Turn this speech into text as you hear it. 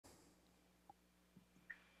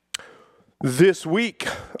This week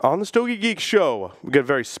on the Stogie Geeks show, we got a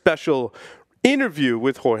very special interview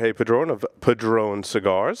with Jorge Padron of Padron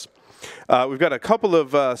Cigars. We've got a couple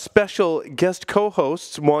of special guest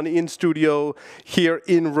co-hosts, one in studio here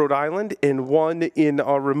in Rhode Island and one in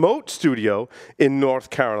our remote studio in North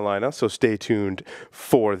Carolina, so stay tuned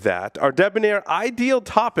for that. Our debonair ideal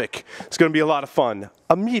topic is going to be a lot of fun,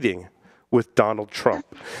 a meeting with Donald Trump.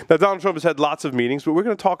 Now, Donald Trump has had lots of meetings, but we're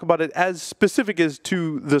going to talk about it as specific as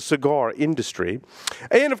to the cigar industry.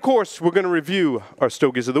 And, of course, we're going to review our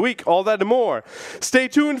Stogies of the Week, all that and more. Stay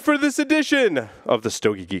tuned for this edition of the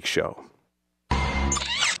Stogie Geeks Show.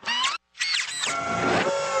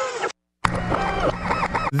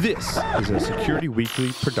 This is a Security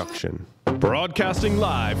Weekly production. Broadcasting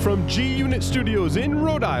live from G-Unit Studios in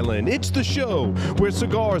Rhode Island, it's the show where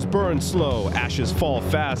cigars burn slow, ashes fall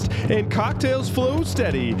fast, and cocktails flow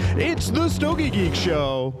steady. It's the Stogie Geeks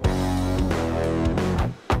Show.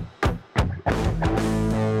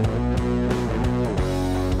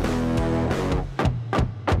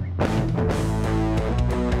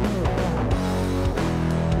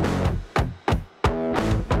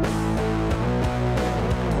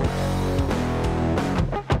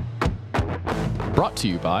 Brought to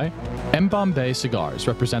you by Bombay Cigars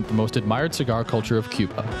represent the most admired cigar culture of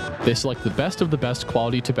Cuba. They select the best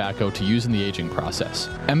quality tobacco to use in the aging process.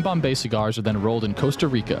 Bombay cigars are then rolled in Costa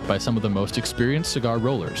Rica by some of the most experienced cigar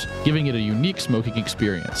rollers, giving it a unique smoking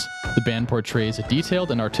experience. The band portrays a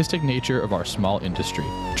detailed and artistic nature of our small industry.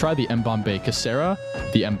 Try the Bombay Casera,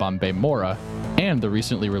 the Bombay Mora, and the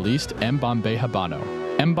recently released Bombay Habano.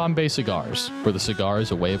 Bombay Cigars, where the cigar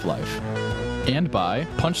is a way of life. And by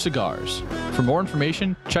Punch Cigars. For more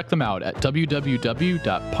information, check them out at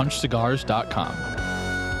www.punchcigars.com.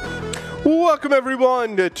 Welcome,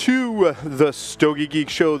 everyone, to the Stogie Geek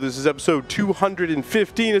Show. This is episode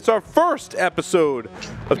 215. It's our first episode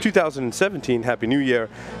of 2017. Happy New Year,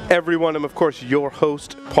 everyone. I'm, of course, your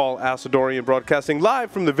host, Paul Asadorian, broadcasting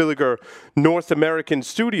live from the Villiger North American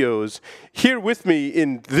Studios. Here with me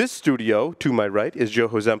in this studio, to my right, is Joe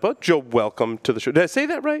Hozempa. Joe, welcome to the show. Did I say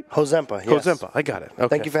that right? Hozempa, yes. Hozempa, I got it. Okay.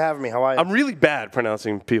 Thank you for having me. How are you? I'm really bad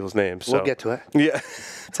pronouncing people's names. So. We'll get to it. Yeah.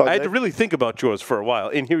 I had to good. really think about yours for a while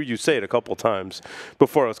and hear you say it a couple times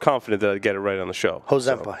before I was confident that I'd get it right on the show.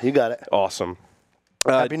 Hozempa, you got it. Awesome.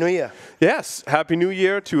 Happy New Year. Yes, Happy New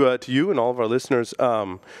Year to you and all of our listeners.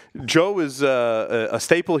 Joe is a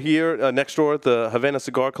staple here next door at the Havana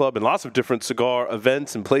Cigar Club and lots of different cigar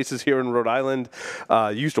events and places here in Rhode Island.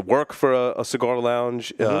 Used to work for a cigar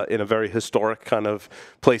lounge in a very historic kind of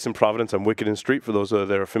place in Providence on Wickeden Street, for those that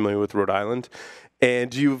are familiar with Rhode Island.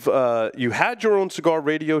 And you had your own cigar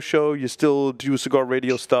radio show. You still do cigar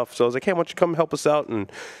radio stuff. So I was like, hey, why don't you come help us out and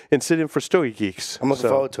sit in for Stogie Geeks? I'm looking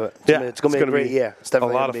forward to it. It's going to be a great year. It's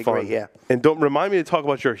definitely going to be a great year. And don't remind me to talk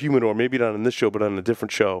about your humidor, maybe not on this show, but on a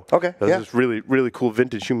different show. Okay, This is really, really cool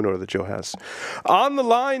vintage humidor that Joe has. On the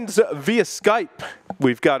lines via Skype,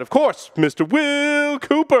 we've got, of course, Mr. Will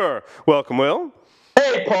Cooper. Welcome, Will.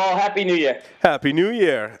 Hey, Paul. Happy New Year. Happy New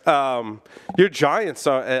Year. Your Giants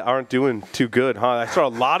aren't doing too good, huh? I saw a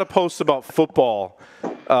lot of posts about football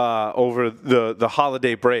over the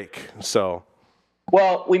holiday break. So,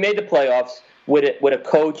 well, we made the playoffs with a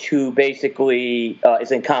coach who basically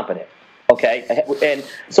is incompetent. Okay, and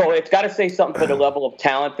so it's got to say something for the level of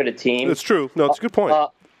talent for the team. It's true. No, it's a good point.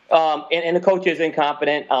 And the coach is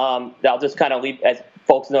incompetent. I'll just kind of leave as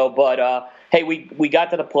folks know, but. Hey, we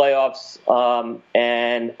got to the playoffs,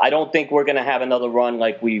 and I don't think we're going to have another run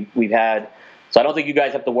like we've had. So I don't think you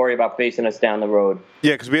guys have to worry about facing us down the road.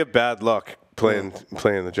 Yeah, because we have bad luck playing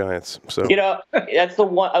the Giants. So that's the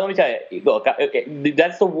one. Let me tell you. Look,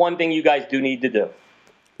 that's the one thing you guys do need to do.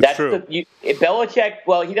 That's true. If Belichick,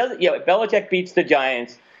 well, he doesn't. If Belichick beats the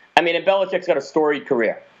Giants, I mean, and Belichick's got a storied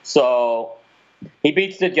career. So he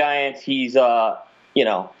beats the Giants. He's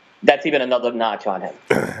that's even another notch on him.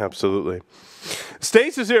 Absolutely.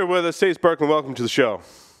 Stace is here with us. Stace Berkman, welcome to the show.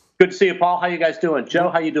 Good to see you, Paul. How you guys doing?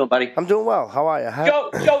 Joe, how you doing, buddy? I'm doing well. How are you?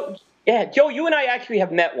 Joe, you and I actually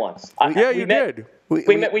have met once. You did.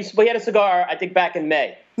 We met. We had a cigar, I think, back in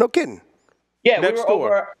May. No kidding. Yeah, next we were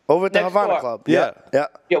door. Over at the Havana Club. Yeah.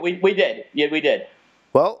 Yeah, we did. Yeah, we did.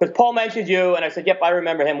 Well, because Paul mentioned you, and I said, yep, I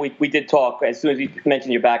remember him. We did talk as soon as you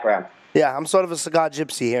mentioned your background. Yeah, I'm sort of a cigar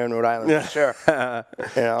gypsy here in Rhode Island, for sure.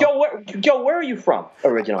 Joe, where are you from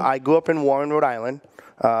originally? I grew up in Warren, Rhode Island.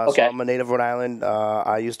 Okay. So I'm a native Rhode Island.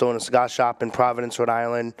 I used to own a cigar shop in Providence, Rhode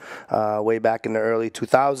Island, way back in the early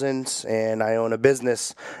 2000s, and I own a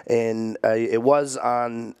business in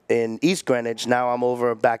East Greenwich. Now I'm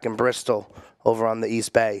over back in Bristol, over on the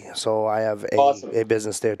East Bay. So I have a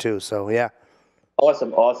business there too. So yeah.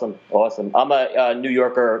 Awesome. I'm a New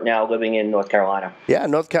Yorker now living in North Carolina. Yeah,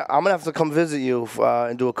 I'm going to have to come visit you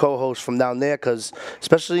and do a co-host from down there because,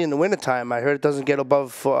 especially in the wintertime, I heard it doesn't get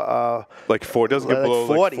above doesn't get below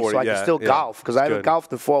 40, 40, so I can still golf because I haven't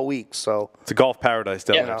golfed in 4 weeks. So it's a golf paradise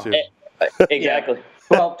down there, too. Exactly.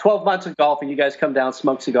 Well, 12 months of golf, and you guys come down,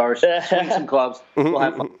 smoke cigars, swing some clubs. We'll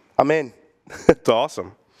have fun. I'm in. It's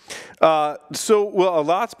awesome. A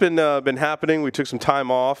lot's been happening. We took some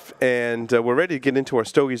time off, and we're ready to get into our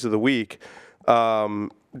Stogies of the week.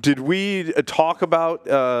 Did we talk about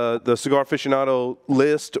the Cigar Aficionado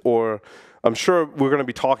list, or I'm sure we're going to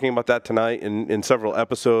be talking about that tonight in several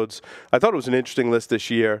episodes. I thought it was an interesting list this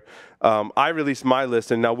year. I released my list,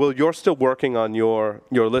 and now, Will, you're still working on your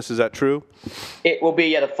list. Is that true? It will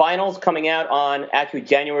be, the finals coming out on actually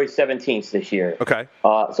January 17th this year. Okay.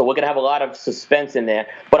 So we're going to have a lot of suspense in there.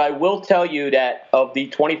 But I will tell you that of the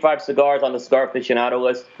 25 cigars on the Cigar Aficionado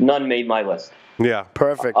list, none made my list. Yeah.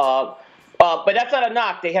 Perfect. But that's not a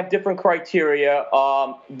knock. They have different criteria.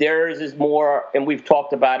 Theirs is more, and we've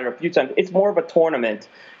talked about it a few times, it's more of a tournament.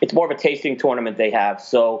 It's more of a tasting tournament they have.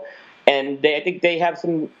 So, and I think they have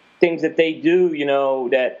some things that they do,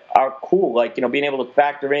 that are cool, like, being able to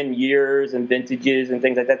factor in years and vintages and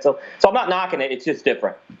things like that. So I'm not knocking it. It's just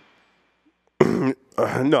different.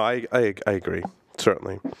 No, I agree,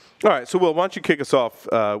 certainly. All right, so, Will, why don't you kick us off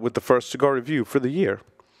with the first cigar review for the year?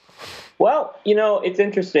 Well, it's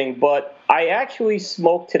interesting, but I actually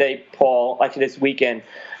smoked today, Paul, actually this weekend.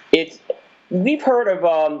 We've heard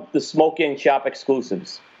of the smoke-in shop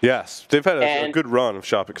exclusives. Yes, they've had a good run of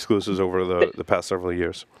shop exclusives over the past several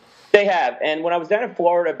years. They have, and when I was down in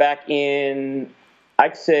Florida back in,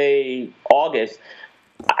 I'd say, August,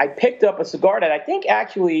 I picked up a cigar that I think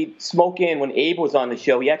actually Smoke-In, when Abe was on the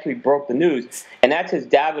show, he actually broke the news, and that's his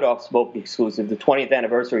Davidoff Smoke exclusive, the 20th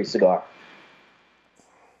anniversary cigar.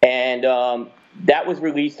 And that was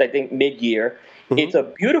released, I think, mid-year. Mm-hmm. It's a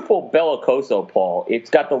beautiful Bellicoso, Paul. It's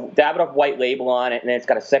got the Davidoff white label on it, and it's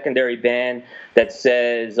got a secondary band that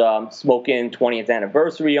says Smoke-In 20th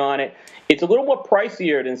Anniversary on it. It's a little more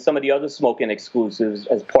pricier than some of the other Smoke-In exclusives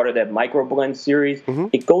as part of that microblend series. Mm-hmm.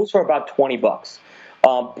 It goes for about $20.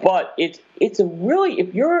 But it's a really,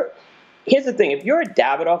 here's the thing, if you're a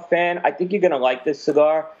Davidoff fan, I think you're going to like this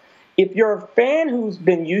cigar. If you're a fan who's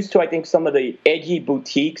been used to, I think, some of the edgy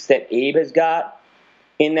boutiques that Abe has got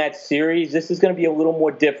in that series, this is going to be a little more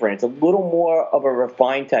different. It's a little more of a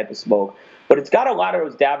refined type of smoke, but it's got a lot of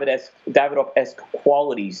those Davidoff-esque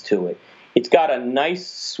qualities to it. It's got a nice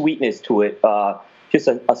sweetness to it, just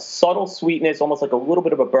a subtle sweetness, almost like a little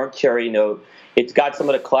bit of a burnt cherry note. It's got some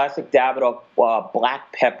of the classic Davidoff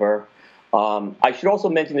black pepper. I should also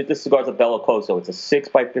mention that this cigar is a Bellicoso. It's a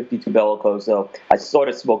 6x52 Bellicoso. I sort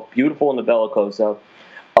of smoked beautiful in the Bellicoso.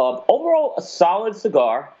 Overall, a solid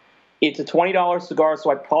cigar. It's a $20 cigar, so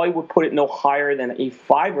I probably would put it no higher than a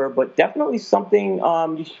 $5, but definitely something.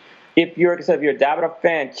 If you're a Davidoff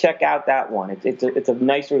fan, check out that one. It's a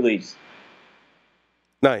nice release.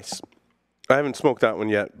 Nice. I haven't smoked that one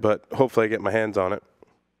yet, but hopefully I get my hands on it.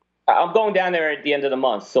 I'm going down there at the end of the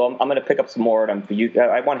month, so I'm going to pick up some more of them for you.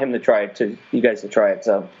 I want him to try it, you guys to try it.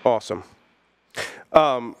 So awesome.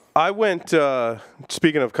 I went,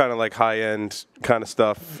 speaking of kind of like high-end kind of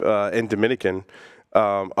stuff in Dominican,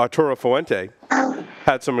 Arturo Fuente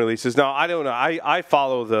had some releases. Now, I don't know. I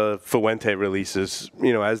follow the Fuente releases,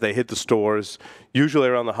 as they hit the stores. Usually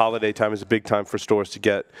around the holiday time is a big time for stores to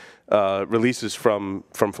get releases from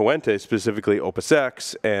Fuente, specifically Opus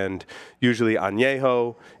X, and usually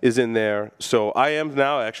Añejo is in there. So I am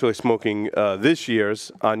now actually smoking this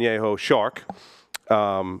year's Añejo Shark,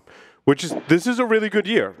 this is a really good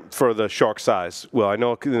year for the Shark size. Well, I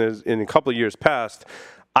know in a couple of years past,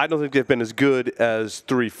 I don't think they've been as good as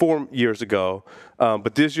 3-4 years ago,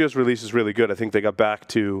 but this year's release is really good. I think they got back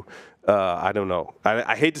to, I don't know.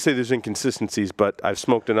 I hate to say there's inconsistencies, but I've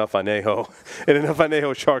smoked enough Añejo and enough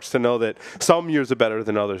Añejo Sharks to know that some years are better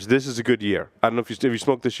than others. This is a good year. I don't know if you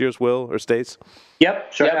smoked this year's, Will or Stace?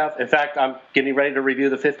 Yep, sure have. In fact, I'm getting ready to review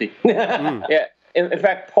the 50. Yeah. In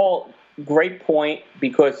fact, Paul, great point,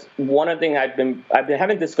 because one of the things I've been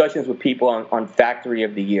having discussions with people on Factory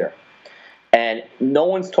of the Year. And no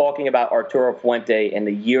one's talking about Arturo Fuente and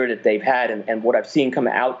the year that they've had and what I've seen come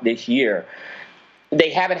out this year. They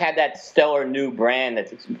haven't had that stellar new brand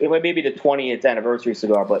maybe the 20th anniversary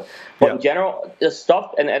cigar, but in general, the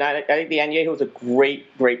stuff, and I think the Añejo is a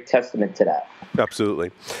great testament to that.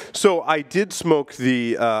 Absolutely. So I did smoke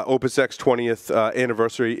the Opus X 20th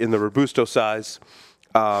anniversary in the Robusto size.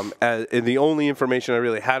 And the only information I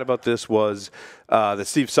really had about this was that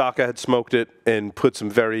Steve Saka had smoked it and put some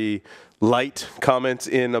very light comments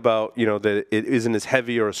in about, that it isn't as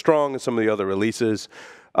heavy or as strong as some of the other releases.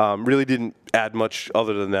 Really didn't add much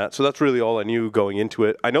other than that. So that's really all I knew going into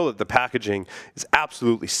it. I know that the packaging is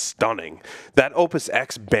absolutely stunning. That Opus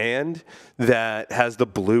X band that has the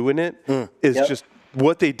blue in it is just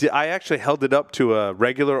what they did. I actually held it up to a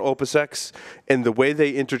regular Opus X, and the way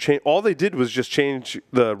they interchange, all they did was just change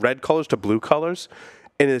the red colors to blue colors.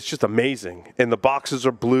 And it's just amazing. And the boxes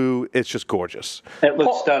are blue. It's just gorgeous. It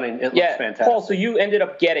looks stunning. It looks fantastic. Paul, so you ended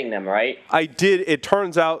up getting them, right? I did. It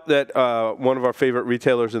turns out that one of our favorite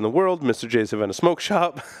retailers in the world, Mr. J's Havana Smoke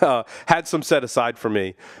Shop, had some set aside for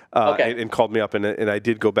me and called me up, and I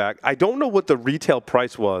did go back. I don't know what the retail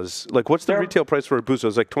price was. Like, what's the retail price for a Booster? It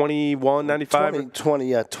was like $21.95?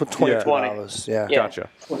 $20. Yeah. Gotcha.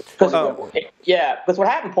 Because what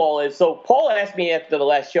happened, Paul, is so Paul asked me after the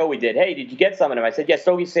last show we did, hey, did you get some of them? I said, yes,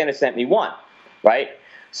 Stogie Santa sent me one, right?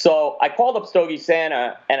 So I called up Stogie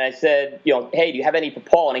Santa and I said, hey, do you have any for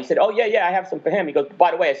Paul? And he said, oh, yeah, I have some for him. He goes,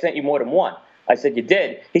 by the way, I sent you more than one. I said, you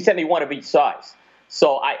did? He sent me one of each size.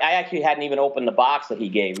 So I actually hadn't even opened the box that he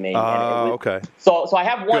gave me. Okay. So I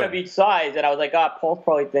have one of each size, and I was like, Paul's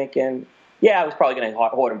probably thinking, I was probably going to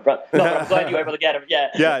hoard him. No, but I'm glad you were able to get him.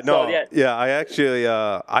 I actually,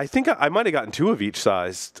 I think I might have gotten two of each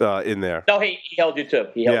size in there. No, he held you two.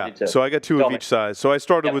 He held you two. So I got two of each size. So I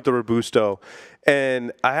started with the Robusto,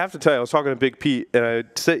 and I have to tell you, I was talking to Big Pete, and I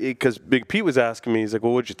said, because Big Pete was asking me, he's like,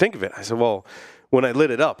 well, what'd you think of it? I said, well, when I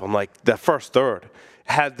lit it up, I'm like, that first third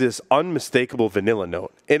had this unmistakable vanilla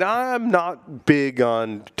note. And I'm not big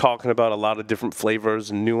on talking about a lot of different flavors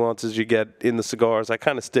and nuances you get in the cigars. I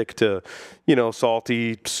kind of stick to,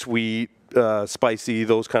 salty, sweet, spicy,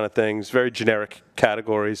 those kind of things, very generic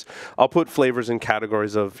categories. I'll put flavors in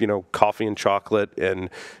categories of, coffee and chocolate and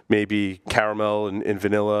maybe caramel and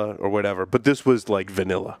vanilla or whatever. But this was like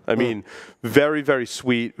vanilla. I mean, very, very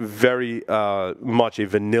sweet, very much a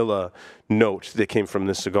vanilla note that came from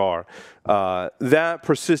this cigar. That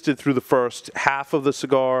persisted through the first half of the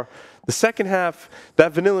cigar. The second half,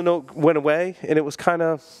 that vanilla note went away, and it was kind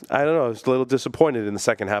of, I don't know, I was a little disappointed in the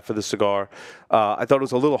second half of the cigar. I thought it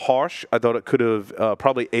was a little harsh. I thought it could have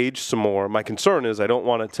probably aged some more. My concern is I don't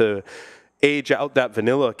want it to age out that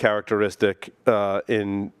vanilla characteristic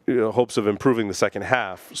in hopes of improving the second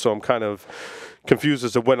half. So I'm kind of confused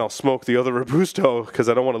as to when I'll smoke the other Robusto because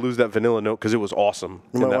I don't want to lose that vanilla note because it was awesome.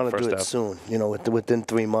 You might want to do it soon, within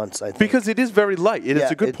 3 months, I think. Because it is very light. It is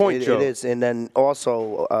a good point, Joe. It is. And then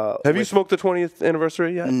also... have you smoked the 20th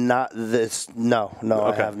anniversary yet? Not this. No,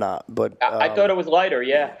 I have not. But I thought it was lighter,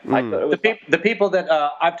 I thought it was the people that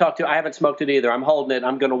I've talked to, I haven't smoked it either. I'm holding it.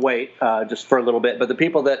 I'm going to wait just for a little bit. But the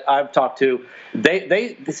people that I've talked to,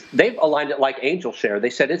 they've aligned it like Angel Share. They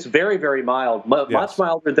said it's very, very mild, much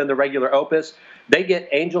milder than the regular Opus. They get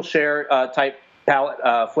Angel Share type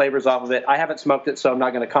palate flavors off of it. I haven't smoked it, so I'm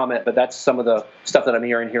not going to comment, but that's some of the stuff that I'm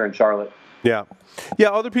hearing here in Charlotte. Yeah,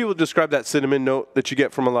 other people describe that cinnamon note that you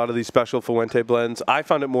get from a lot of these special Fuente blends. I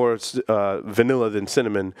found it more vanilla than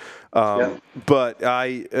cinnamon. But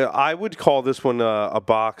I would call this one a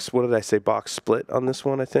box, what did I say, box split on this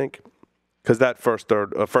one, I think? Because that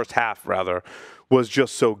first half, was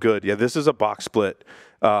just so good. Yeah, this is a box split.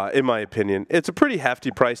 In my opinion, it's a pretty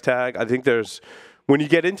hefty price tag. I think when you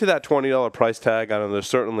get into that $20 price tag, I don't know, there's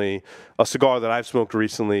certainly a cigar that I've smoked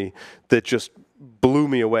recently that just blew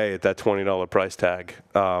me away at that $20 price tag,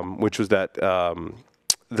 which was that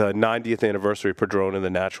the 90th anniversary Padron in the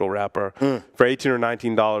natural wrapper for $18 or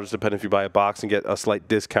 $19, depending if you buy a box and get a slight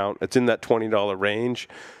discount. It's in that $20 range.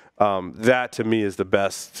 That to me is the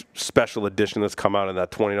best special edition that's come out in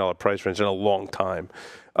that $20 price range in a long time.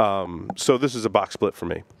 So this is a box split for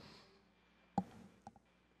me.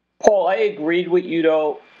 Paul, I agreed with you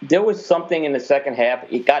though. There was something in the second half.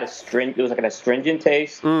 It was like an astringent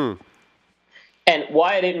taste. And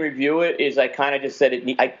why I didn't review it is I kind of just said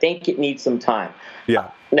I think it needs some time.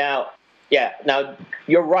 Yeah. Now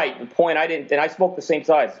you're right. The point and I smoked the same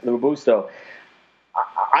size, the Robusto.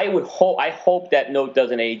 I hope that note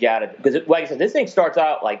doesn't age out of it because, like I said, this thing starts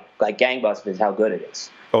out like gangbusters. How good it is.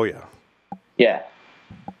 Oh yeah. Yeah.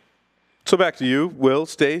 So back to you, Will,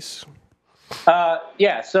 Stace. So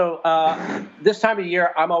this time of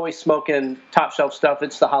year, I'm always smoking top shelf stuff.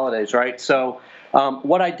 It's the holidays, right? So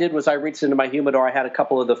what I did was I reached into my humidor. I had a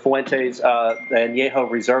couple of the Fuentes and Yeho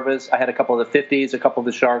Reservas. I had a couple of the 50s, a couple of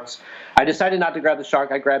the Sharks. I decided not to grab the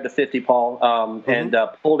Shark. I grabbed a 50, Paul, and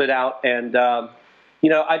pulled it out. And,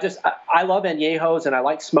 I love añejos, and I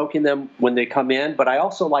like smoking them when they come in, but I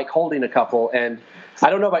also like holding a couple. And I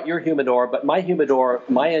don't know about your humidor, but my humidor,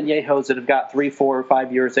 my añejos that have got 3, 4, or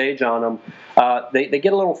 5 years age on them, they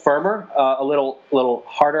get a little firmer, a little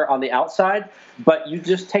harder on the outside, but you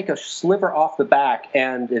just take a sliver off the back,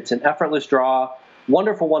 and it's an effortless draw.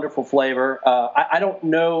 Wonderful, wonderful flavor. I don't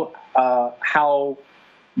know how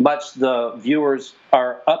much the viewers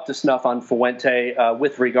are up to snuff on Fuente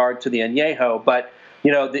with regard to the añejo, but the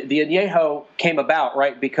añejo came about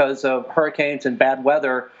right because of hurricanes and bad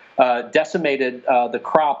weather decimated the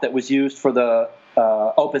crop that was used for the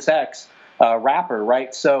Opus X wrapper,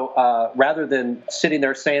 right? So rather than sitting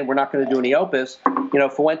there saying we're not going to do any Opus,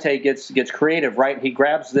 Fuente gets creative, right? He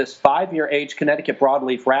grabs this 5-year aged Connecticut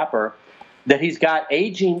broadleaf wrapper that he's got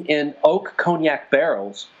aging in oak cognac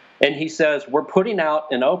barrels, and he says we're putting out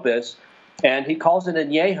an Opus, and he calls it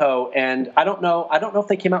añejo. And I don't know if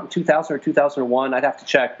they came out in 2000 or 2001. I'd have to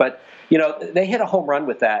check, but they hit a home run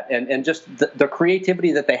with that, and just the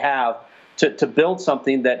creativity that they have to build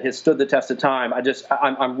something that has stood the test of time.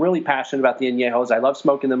 I'm really passionate about the añejos. I love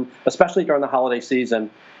smoking them, especially during the holiday season.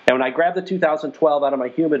 And when I grabbed the 2012 out of my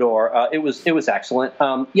humidor, it was excellent.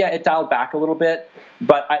 It dialed back a little bit,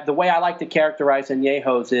 but the way I like to characterize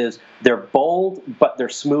añejos is they're bold, but they're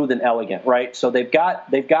smooth and elegant, right? So they've got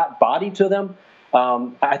body to them.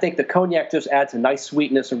 I think the cognac just adds a nice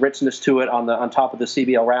sweetness and richness to it on top of the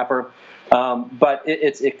CBL wrapper. But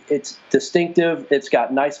it's distinctive. It's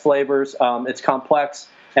got nice flavors. It's complex.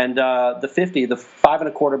 And the 5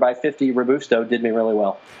 1/4 by 50 Robusto did me really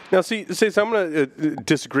well. Now, see, so I'm going to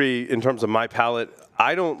disagree in terms of my palate.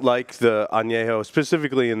 I don't like the añejo,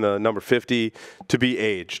 specifically in the number 50, to be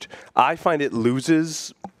aged. I find it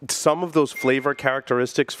loses some of those flavor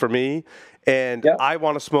characteristics for me, and I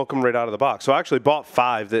want to smoke them right out of the box. So I actually bought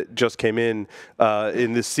 5 that just came in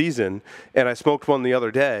this season, and I smoked one the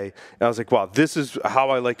other day, and I was like, wow, this is how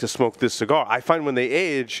I like to smoke this cigar. I find when they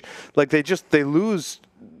age, like they lose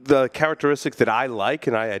the characteristics that I like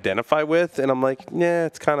and I identify with, and I'm like, yeah,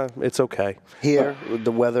 it's okay. Here,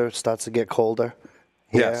 the weather starts to get colder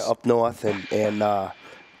here up north, and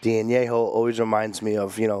the añejo always reminds me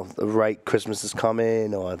of, right, Christmas is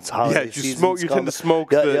coming, or it's holiday season. You tend to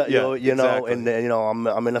smoke exactly. And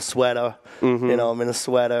I'm in a sweater, I'm in a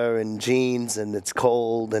sweater and jeans, and it's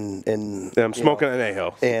cold, and I'm smoking an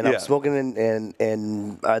añejo. And I'm smoking,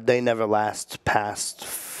 and they never last past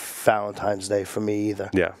Valentine's Day for me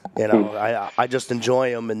either. Yeah. I just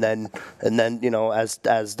enjoy them, and then as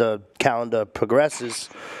the calendar progresses,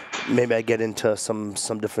 maybe I get into some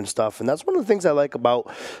different stuff. And that's one of the things I like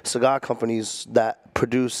about cigar companies that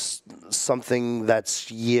produce something that's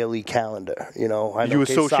yearly calendar. You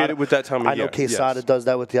associate it with that time of year. I know Quesada does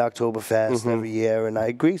that with the Oktoberfest every year, and I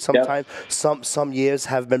agree. Sometimes some years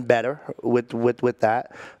have been better with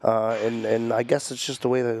that, and I guess it's just the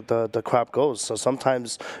way the crop goes. So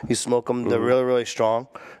sometimes you smoke them, they're really, really strong,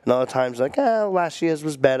 and other times like, last year's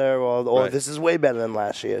was better, or this is way better than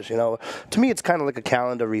last year's. To me, it's kind of like a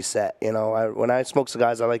calendar reset. When I smoke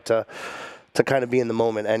cigars, I like to kind of be in the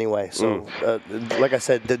moment anyway. So, like I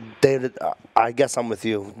said, I guess I'm with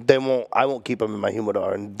you. I won't keep them in my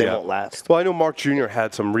humidor, and they won't last. Well, I know Mark Jr.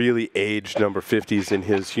 had some really aged number 50s in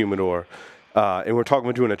his humidor, and we're talking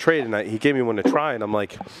about doing a trade, and he gave me one to try, and I'm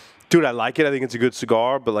like, dude, I like it. I think it's a good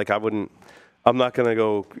cigar, but like I'm not going to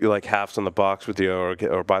go like halves on the box with you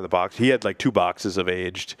or buy the box. He had like 2 boxes of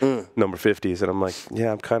aged number 50s, and I'm like,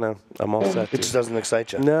 I'm all set. It just doesn't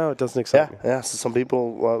excite you. No, it doesn't excite me. Yeah, so some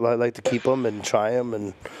people like to keep them and try them,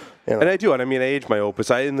 and And I do, and I mean, I age my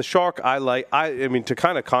Opus. In the Shark, I mean, to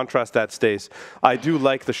kind of contrast that, Stace, I do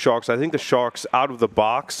like the Sharks. I think the Sharks out of the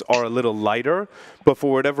box are a little lighter, but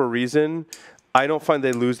for whatever reason, I don't find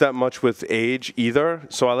they lose that much with age either.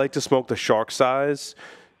 So I like to smoke the Shark size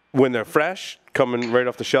when they're fresh, coming right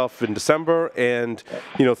off the shelf in December, and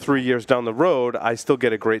 3 years down the road, I still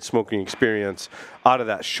get a great smoking experience out of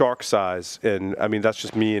that Shark size. And I mean, that's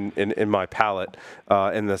just me in my palate,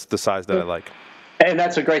 and that's the size that I like. And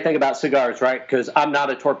that's a great thing about cigars, right? Because I'm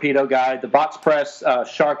not a torpedo guy. The box press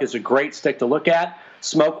Shark is a great stick to look at.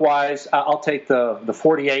 Smoke-wise, I'll take the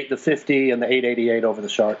 48, the 50, and the 888 over the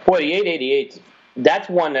Shark. Boy, the 888, that's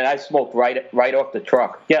one that I smoked right off the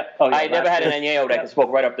truck. Yeah. Oh, yeah, I never had an añejo that could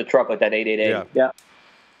smoke right off the truck like that 888. Yeah.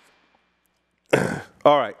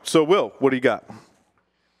 All right. So, Will, what do you got?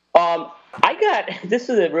 This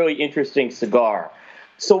is a really interesting cigar.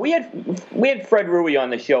 So we had Fred Rui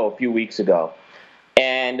on the show a few weeks ago.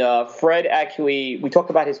 And Fred we talked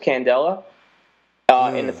about his Candela.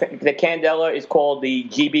 And the Candela is called the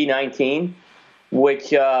GB19,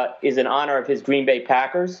 which is in honor of his Green Bay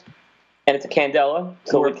Packers. And it's a Candela.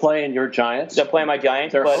 So we're playing your Giants. They're playing my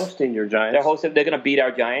Giants. They're hosting your Giants. They're going to beat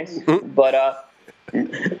our Giants. But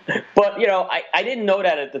But, I didn't know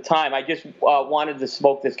that at the time. I just wanted to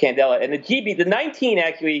smoke this Candela. And the 19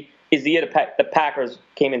 actually is the year the Packers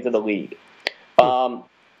came into the league.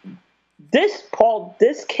 This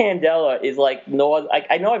Candela is like no other.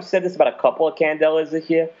 I know I've said this about a couple of Candelas this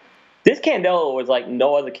year. This Candela was like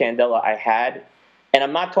no other Candela I had. And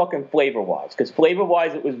I'm not talking flavor-wise, because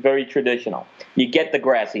flavor-wise it was very traditional. You get the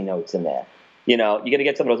grassy notes in there. You're going to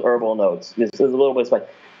get some of those herbal notes. There's a little bit of spice.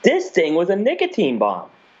 This thing was a nicotine bomb.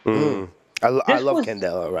 I love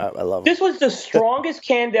Candela, right? I love it. This was the strongest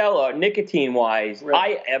Candela, nicotine-wise,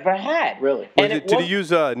 I ever had. Really? And did he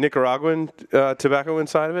use Nicaraguan tobacco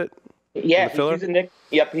inside of it? Yeah, he's using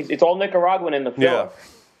it's all Nicaraguan in the filler. Yeah.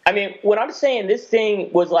 I mean, when I'm saying this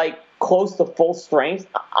thing was like close to full strength,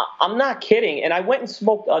 I'm not kidding. And I went and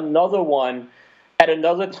smoked another one at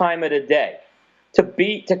another time of the day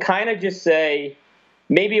to kind of just say,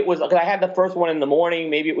 maybe it was like I had the first one in the morning,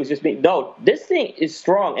 maybe it was just me. No, this thing is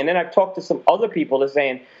strong. And then I've talked to some other people that are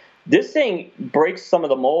saying this thing breaks some of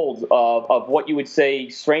the molds of what you would say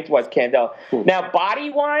strength-wise Candela. Now,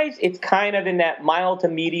 body-wise, it's kind of in that mild to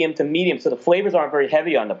medium, so the flavors aren't very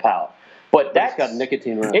heavy on the palate. But it's got a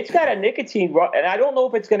nicotine run. It's got a nicotine run, and I don't know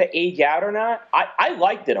if it's going to age out or not. I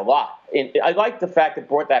liked it a lot. And I liked the fact it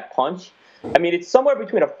brought that punch. I mean, it's somewhere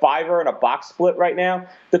between a fiver and a box split right now.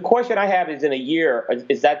 The question I have is, in a year,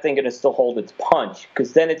 is that thing going to still hold its punch?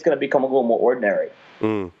 Because then it's going to become a little more ordinary.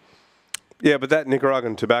 Yeah, but that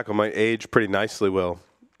Nicaraguan tobacco might age pretty nicely, Will.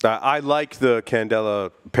 I like the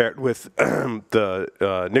Candela paired with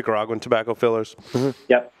the Nicaraguan tobacco fillers.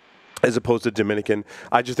 Yep. As opposed to Dominican.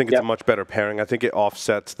 I just think it's a much better pairing. I think it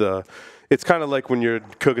offsets it's kind of like when you're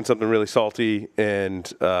cooking something really salty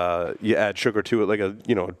and you add sugar to it, like a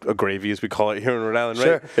gravy, as we call it here in Rhode Island,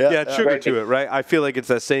 right? Sure. Yeah. Add sugar to it, right? I feel like it's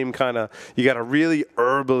that same kind of, you got a really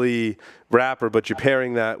herbally wrapper, but you're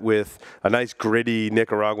pairing that with a nice gritty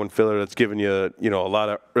Nicaraguan filler that's giving you, a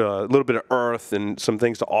little bit of earth and some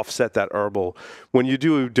things to offset that herbal. When you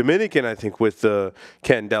do Dominican, I think with the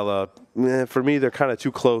Candela, for me, they're kind of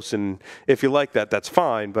too close. And if you like that, that's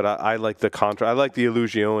fine. But I like the contra. I like the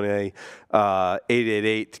Illusione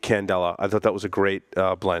 888 Candela. I thought that was a great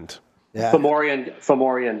blend. Yeah.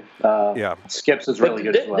 Fomorian. Skips is really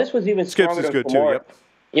good as well. This was even stronger Skips is than good too. Yep.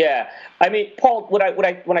 Yeah, I mean, Paul, when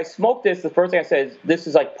I smoked this, the first thing I said is this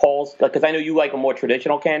is like Paul's, because I know you like a more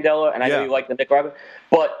traditional Candela, and I know you like the Nicaraguan.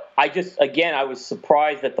 But I was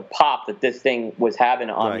surprised at the pop that this thing was having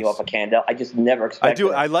on you off a Candela. I just never expected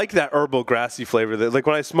it. I like that herbal grassy flavor. Like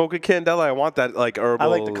when I smoke a Candela, I want that like herbal. I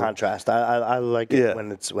like the contrast. I like it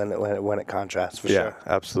when it contrasts for sure.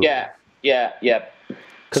 Absolutely. Yeah.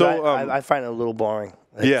 So I find it a little boring.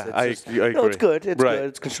 I agree. No, it's good. It's right. good.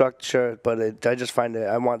 It's constructed, sure. But I just find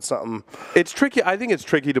I want something. It's tricky. I think it's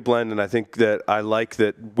tricky to blend, and I think that I like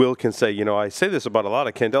that Will can say, I say this about a lot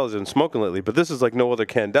of Candelas I've been smoking lately, but this is like no other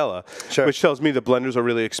Candela, which tells me the blenders are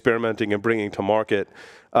really experimenting and bringing to market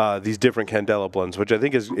these different Candela blends, which I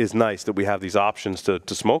think is nice that we have these options to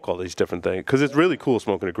smoke all these different things, because it's really cool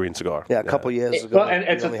smoking a green cigar. Yeah, a couple years ago. Well, and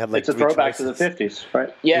it's a throwback to the 50s,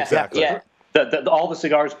 right? Yeah, exactly. Yeah. All the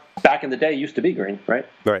cigars back in the day used to be green, right?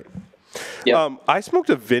 Right. Yep. I smoked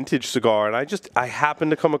a vintage cigar, and I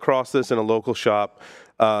happened to come across this in a local shop.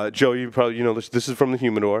 Joe, you probably this is from the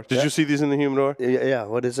Humidor. Did you see these in the Humidor? Yeah.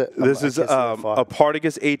 What is it? This is a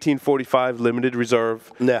Partagas 1845 limited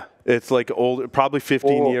reserve. Yeah. It's like old, probably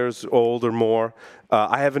 15 years old or more.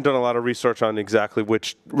 I haven't done a lot of research on exactly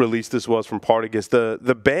which release this was from Partagas.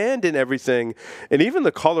 The band and everything, and even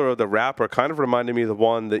the color of the wrapper kind of reminded me of the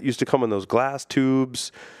one that used to come in those glass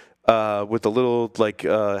tubes with a little,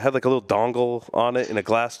 had like a little dongle on it in a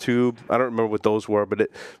glass tube. I don't remember what those were, but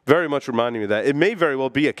it very much reminded me of that. It may very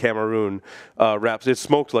well be a Cameroon wrap. It's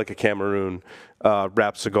smoked like a Cameroon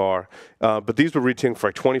wrapped cigar. But these were retailing for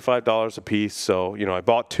like $25 a piece. So, I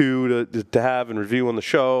bought two to have and review on the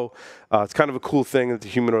show. It's kind of a cool thing that the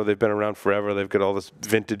Humidor, they've been around forever. They've got all this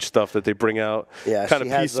vintage stuff that they bring out. Yeah, kind of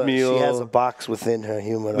piecemeal. She has a box within her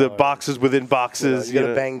Humidor. The boxes within boxes. You got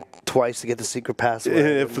to bang twice to get the secret password.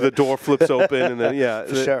 If the door flips open, and then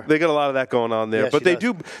sure. They got a lot of that going on there. Yeah, but they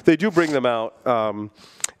do bring them out.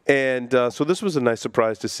 So this was a nice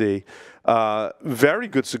surprise to see. Very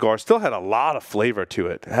good cigar. Still had a lot of flavor to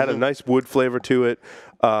it. Had a nice wood flavor to it.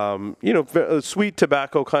 A sweet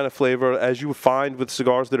tobacco kind of flavor, as you find with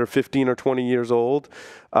cigars that are 15 or 20 years old.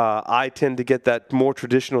 I tend to get that more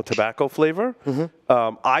traditional tobacco flavor.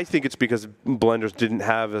 I think it's because blenders didn't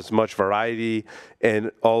have as much variety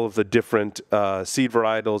and all of the different seed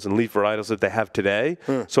varietals and leaf varietals that they have today.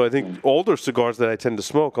 So I think older cigars that I tend to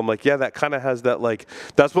smoke, I'm like, that kind of has that,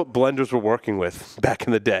 that's what blenders were working with back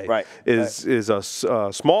in the day. Right. is a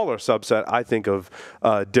smaller subset, I think, of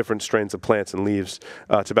different strains of plants and leaves,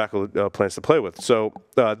 tobacco plants to play with. So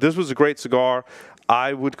this was a great cigar.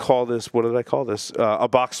 I would call this, what did I call this? A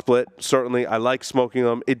box split, certainly. I like smoking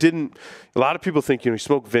them. A lot of people think, you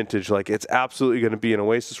smoke vintage, like it's absolutely going to be an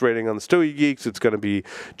Oasis rating on the Stogie Geeks. It's going to be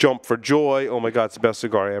jump for joy. Oh my God, it's the best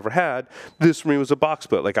cigar I ever had. This for me was a box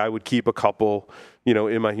split. Like I would keep a couple,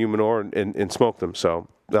 in my humidor and smoke them. So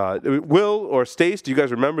Will or Stace, do you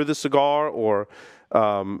guys remember this cigar or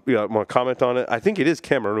want to comment on it? I think it is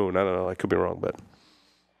Cameroon. I don't know. I could be wrong, but.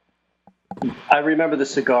 I remember the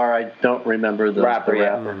cigar. I don't remember the wrapper.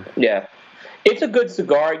 Yeah. It's a good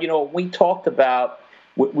cigar. We talked about,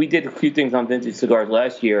 we did a few things on vintage cigars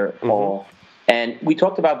last year, Paul, and we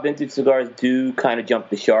talked about vintage cigars do kind of jump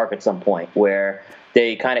the shark at some point where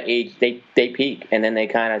they kind of age, they peak, and then they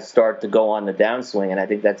kind of start to go on the downswing, and I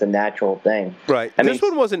think that's a natural thing. Right. This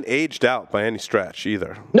one wasn't aged out by any stretch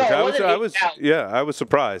either. No, it wasn't aged out. Yeah, I was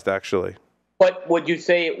surprised, actually. But would you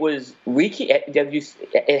say it was reaching?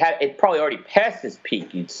 It probably already passed its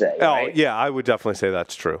peak. You'd say. Right? Yeah, I would definitely say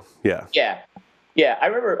that's true. Yeah. Yeah. I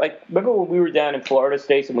remember when we were down in Florida,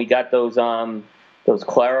 Stace, and we got those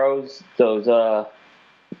Claros,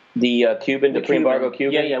 the Cuban, the pre-embargo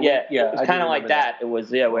Cuban. Yeah. It was kind of like that. It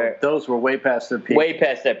was where those were way past their peak. Way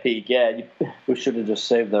past that peak. Yeah. We should have just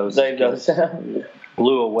saved those.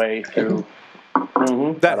 Blew away through.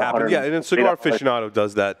 That happened, yeah. And then Cigar Aficionado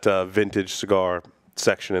does that vintage cigar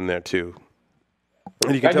section in there too.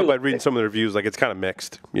 And you can tell by reading some of the reviews, like it's kind of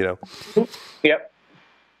mixed, Yep.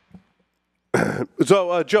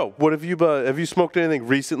 So, Joe, what have you smoked anything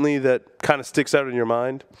recently that kind of sticks out in your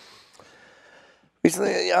mind?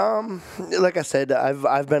 Recently, like I said,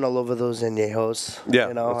 I've been all over those añejos. Yeah,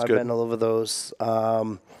 that's I've good. been all over those.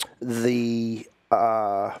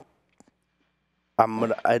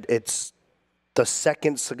 It's the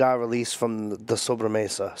second cigar release from the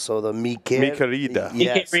Sobremesa. So the Mi Querida.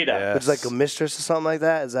 Yes. Yes. It's like a mistress or something like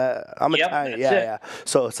that. Is that? I'm Italian. Yeah.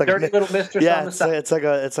 So it's like dirty little mistress on the side. It's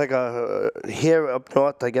like a here up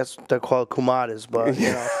north. I guess they're called kumadas, but That's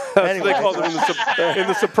anyway. What they call them in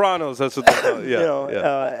the Sopranos. That's what they call it.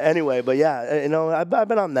 Yeah. Anyway, but I've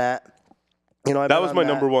been on that. That was my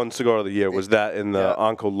number one cigar of the year. Was that in the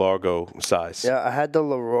Onco Largo size? Yeah, I had the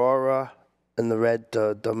L'Aurora in the red,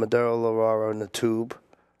 the Maduro L'Aurora in the tube.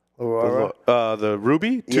 Aurora. The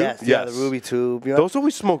Ruby tube? Yes. Yeah, the Ruby tube. Those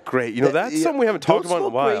always smoke great. That's something we haven't talked about in a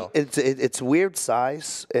while. It's weird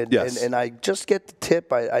size, and I just get the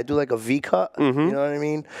tip. I do like a V cut. You know what I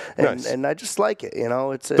mean? And I just like it.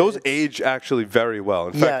 Those age actually very well.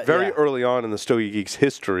 In fact, very early on in the Stogie Geeks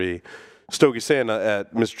history, Stogie Santa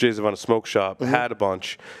at Mr. J's Havana Smoke Shop had a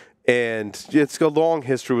bunch. And it's a long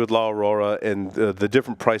history with La Aurora and the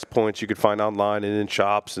different price points you could find online and in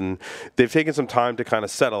shops. And they've taken some time to kind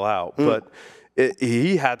of settle out. But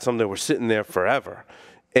he had some that were sitting there forever.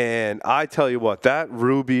 And I tell you what, that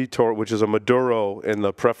Ruby, which is a Maduro in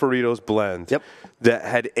the Preferidos blend, that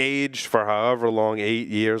had aged for however long, 8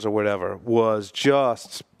 years or whatever, was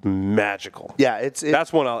just magical. Yeah,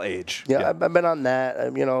 that's one I'll age. Yeah, I've been on that.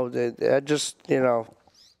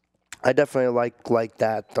 I definitely like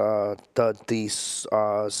that the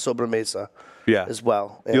Sobremesa as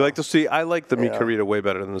well. You like to see? I like the Mi Querida way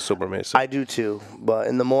better than the Sobremesa. I do too, but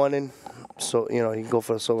in the morning, you can go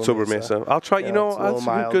for the Sobremesa. I'll try.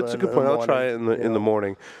 That's a good point. I'll try it in the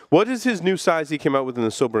morning. What is his new size he came out with in the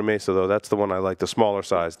Sobremesa though? That's the one I like, the smaller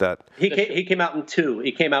size. That he came out in two.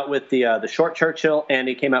 He came out with the short Churchill, and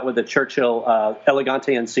he came out with the Churchill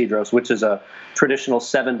Elegante and Cedros, which is a traditional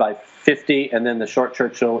 7x50, and then the short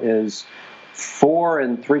Churchill is 4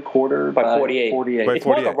 3/4 by 48. 48. It's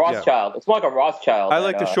more like a Rothschild. It's more like a Rothschild. I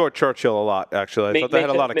like the short Churchill a lot, actually. I thought that had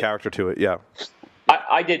a lot of character to it. Yeah.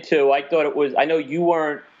 I did too. I thought it was. I know you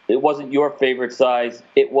weren't. It wasn't your favorite size.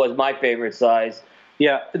 It was my favorite size.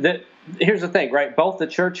 Yeah. Here's the thing, right? Both the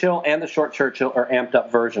Churchill and the short Churchill are amped up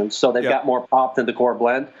versions, so they've got more pop than the core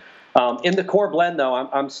blend. In the core blend, though,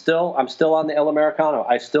 I'm still on the El Americano.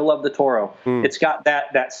 I still love the Toro. It's got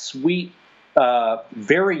that sweet,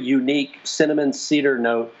 very unique cinnamon cedar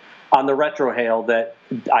note on the retrohale that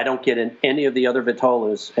I don't get in any of the other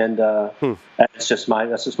Vitolas, and that's just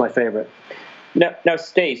my favorite. Now,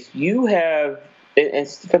 Stace, you have, and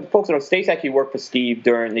for the folks that know, Stace actually worked for Steve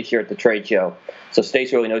during this year at the trade show. So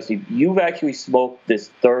Stace really knows Steve. You've actually smoked this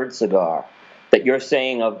third cigar that you're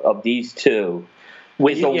saying of these two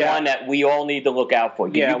is the one that we all need to look out for.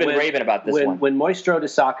 You've been raving about this one. When Moistro de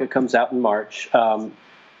Saka comes out in March,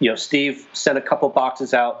 Steve sent a couple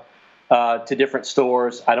boxes out to different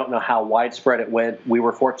stores. I don't know how widespread it went. We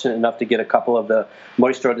were fortunate enough to get a couple of the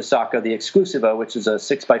Maestro de Sacco, the Exclusivo, which is a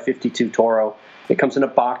 6x52 Toro. It comes in a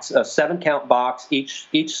box, a 7-count box. Each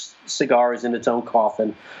cigar is in its own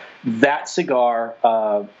coffin. That cigar,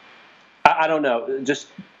 I don't know, just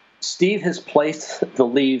Steve has placed the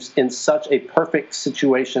leaves in such a perfect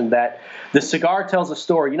situation that the cigar tells a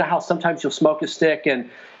story. You know how sometimes you'll smoke a stick and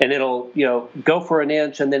it'll, go for an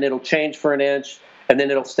inch and then it'll change for an inch and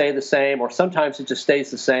then it'll stay the same, or sometimes it just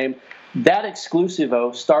stays the same. That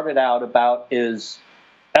Exclusivo started out about as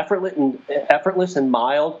effortless and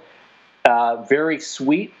mild, very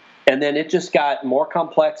sweet, and then it just got more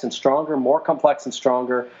complex and stronger, more complex and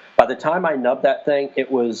stronger. By the time I nubbed that thing, it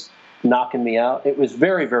was knocking me out. It was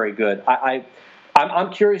very, very good.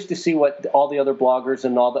 I'm curious to see what all the other bloggers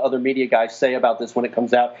and all the other media guys say about this when it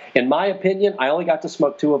comes out. In my opinion, I only got to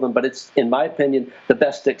smoke 2 of them, but it's, in my opinion, the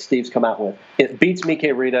best stick Steve's come out with. It beats Mi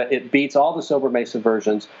Querida. It beats all the Sobremesa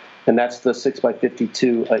versions, and that's the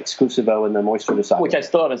 6x52 Exclusivo and the Maestro de Sacco. Which I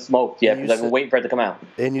still haven't smoked yet because I've been waiting for it to come out.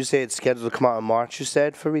 And you say it's scheduled to come out in March, you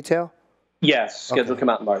said, for retail? Yes, scheduled to come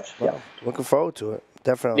out in March. Well, Yeah. Looking forward to it.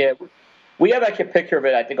 Definitely. Yeah. We have actually a picture of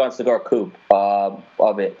it, I think, on Cigar Coop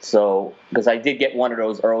of it. So, because I did get one of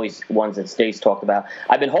those early ones that Stace talked about.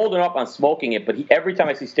 I've been holding up on smoking it, but every time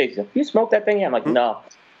I see Stace, he's like, "You smoke that thing?" Yeah. I'm like, "No."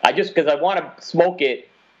 Because I want to smoke it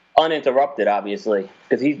uninterrupted, obviously,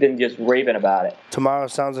 because he's been just raving about it. Tomorrow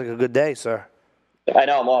sounds like a good day, sir. I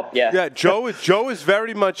know, I'm off. Yeah. Yeah, Joe is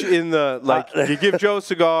very much in the, like, you give Joe a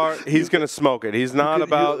cigar, he's going to smoke it. He's not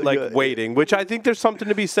about, like, waiting, which I think there's something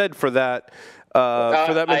to be said for that.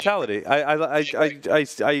 For that mentality. I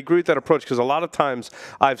agree with that approach, because a lot of times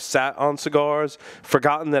I've sat on cigars,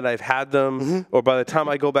 forgotten that I've had them, or by the time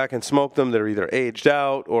I go back and smoke them, they're either aged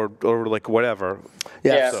out or like whatever.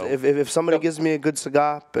 Yeah. So. If somebody gives me a good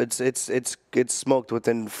cigar, it's smoked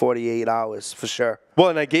within 48 hours for sure. Well,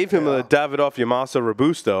 and I gave him a Davidoff Yamasa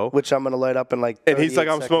Robusto, Which I'm gonna light up in like. and he's like,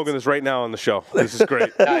 "I'm seconds. smoking this right now on the show. This is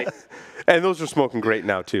great." Nice. And those are smoking great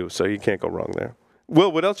now too, so you can't go wrong there.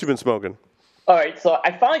 Will, what else you been smoking? All right, so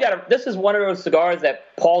I finally this is one of those cigars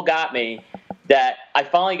that Paul got me that I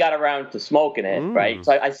finally got around to smoking it, right?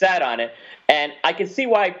 So I sat on it, and I can see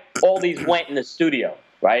why all these went in the studio,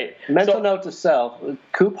 right? Mental note to self,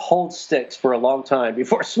 Coop holds sticks for a long time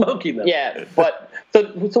before smoking them. Yeah, but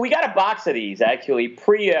so we got a box of these, actually,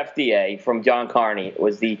 pre-FDA from John Carney. It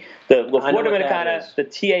was the La Flor Dominicana, the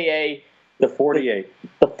TAA, the 48.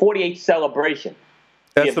 The 48 celebration.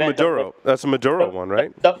 That's the Maduro. That's the Maduro one,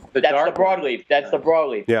 right? That's the broadleaf. That's the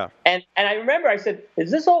broadleaf. Yeah. And I remember I said,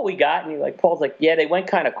 "Is this all we got?" And Paul's like, "Yeah, they went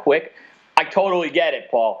kind of quick." I totally get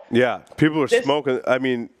it, Paul. Yeah, people were smoking. I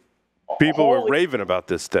mean, people were raving about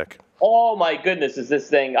this stick. Oh my goodness, is this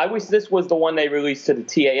thing? I wish this was the one they released to the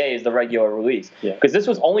TAA as the regular release, because this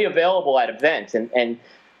was only available at events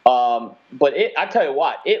but I tell you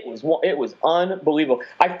what, it was unbelievable.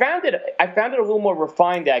 I found it a little more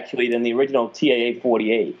refined actually than the original TAA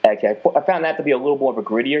 48. Actually, I found that to be a little more of a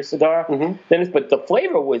grittier cigar than this, but the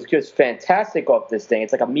flavor was just fantastic off this thing.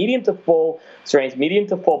 It's like a medium to full strength, medium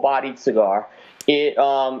to full bodied cigar.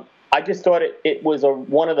 I just thought it was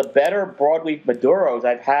one of the better broadleaf Maduros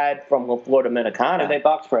I've had from La Flor Dominicana. And they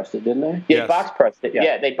box pressed it, didn't they? Yeah, they box pressed it.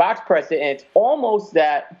 Yeah, they box pressed it, and it's almost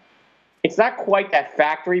that. It's not quite that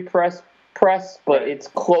factory press, but it's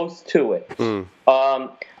close to it.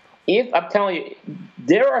 If I'm telling you,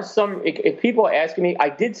 there are some. If people are asking me, I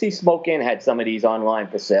did see Smoke Inn had some of these online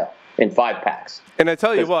for sale in 5-packs. And I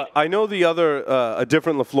tell you what, I know the other, a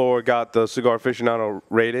different La Flor got the Cigar Aficionado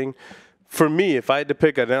rating. For me, if I had to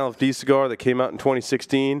pick an LFD cigar that came out in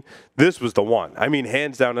 2016, this was the one. I mean,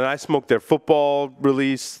 hands down. And I smoked their football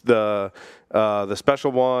release, the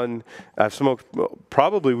special one. I've smoked,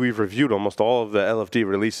 probably we've reviewed almost all of the LFD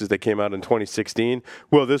releases that came out in 2016.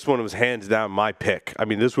 Well, this one was hands down my pick. I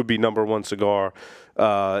mean, this would be #1 cigar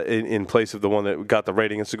in place of the one that got the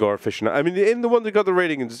rating in Cigar Aficionado. I mean, and the one that got the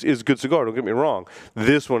rating is a good cigar, don't get me wrong.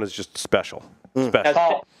 This one is just special.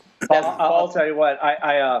 Special. I'll tell you what,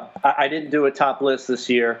 I didn't do a top list this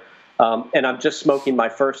year, and I'm just smoking my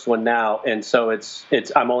first one now, and so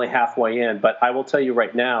I'm only halfway in. But I will tell you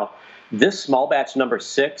right now, this small batch number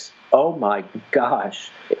 6, oh my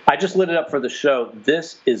gosh! I just lit it up for the show.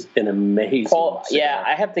 This is an amazing Paul, cigar. yeah,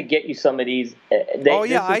 I have to get you some of these.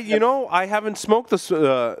 I haven't smoked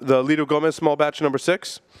the Lido Gomez small batch number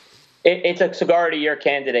 6. It's a cigar of the year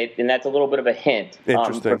candidate, and that's a little bit of a hint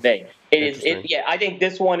for me. I think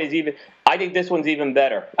this one is even. I think this one's even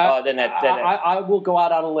better than that. I will go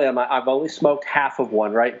out on a limb. I've only smoked half of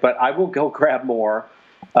one, right? But I will go grab more.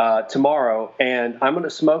 tomorrow, and I'm going to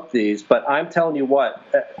smoke these. But I'm telling you what,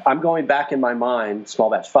 I'm going back in my mind, small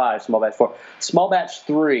batch 5, small batch 4. Small batch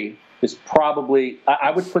 3 is probably,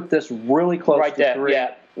 I would put this really close right to there. 3.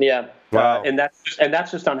 Yeah. Wow. And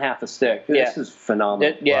that's just on half a stick. This is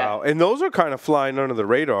phenomenal. Wow. And those are kind of flying under the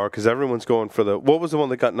radar because everyone's going for what was the one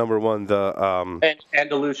that got number 1? The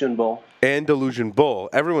Andalusian Bull. Andalusian Bull.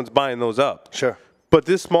 Everyone's buying those up. Sure. But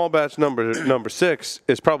this small batch number 6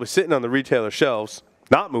 is probably sitting on the retailer shelves,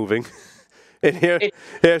 not moving. And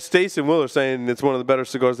here Stace and Will are saying it's one of the better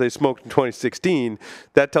cigars they smoked in 2016.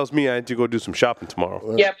 That tells me I need to go do some shopping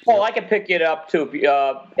tomorrow. Yeah, Paul, I can pick it up too,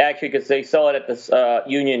 actually, because they sell it at this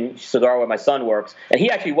Union Cigar where my son works. And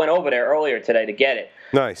he actually went over there earlier today to get it.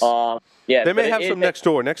 Nice. Yeah, they may have some next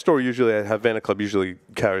door. Next door usually at Havana Club usually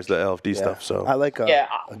carries the LFD stuff. So I like a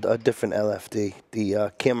different LFD,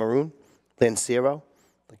 the Cameroon Lancero.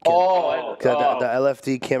 The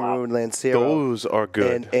LFD Cameroon Lancero. Those are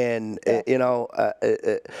good. And you know,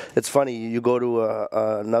 it's funny. You go to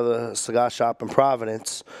another cigar shop in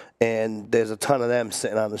Providence, and there's a ton of them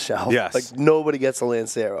sitting on the shelf. Yes. Like nobody gets a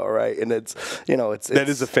Lancero, right? And it's that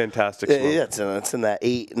is a fantastic smoke. Yeah, it's in that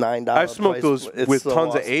 $8-9. I've smoked those with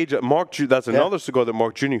tons of age. Mark, that's another cigar that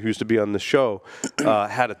Mark Jr., who used to be on the show,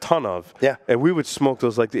 had a ton of. Yeah. And we would smoke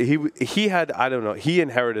those like he had, I don't know, he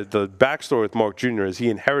inherited, the backstory with Mark Jr. is he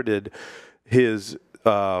inherited his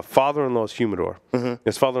father-in-law's humidor. Mm-hmm.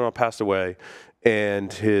 His father-in-law passed away,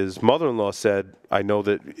 and his mother-in-law said, I know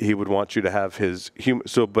that he would want you to have his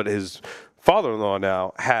but his father-in-law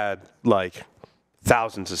now had like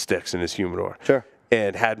thousands of sticks in his humidor. Sure.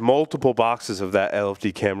 And had multiple boxes of that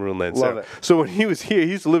LFD Cameroon Lancero. Love it. So when he was here,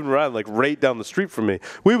 he used to live around like right down the street from me.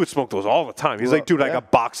 We would smoke those all the time. He's like, dude, I got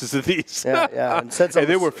boxes of these. Yeah. And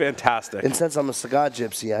they were fantastic. And since I'm a cigar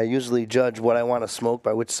gypsy, I usually judge what I want to smoke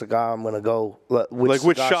by which cigar I'm going to go,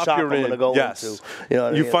 which shop you're in. I'm going to go into. You know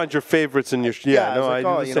what I mean? Find your favorites in your I do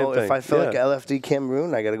the same thing. If I feel like LFD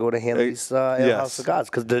Cameroon, I got to go to Hanley's Ale-House Cigars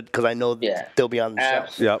because I know they'll be on the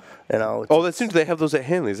shelf. Yep. You know, that's interesting. They have those at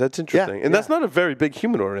Hanley's. That's interesting. And that's not a very big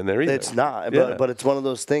humidor in there either. It's not, but it's one of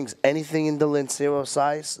those things. Anything in the Lancero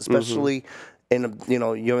size, especially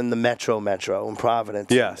you're in the metro in Providence.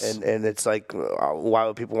 Yes. And it's like, why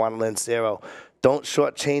would people want a Lancero? Don't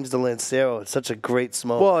shortchange the Lancero. It's such a great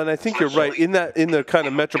smoke. Well, and I think you're right. In the kind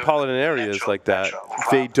of metropolitan areas like that,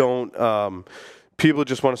 they don't. People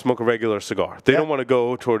just want to smoke a regular cigar. They don't want to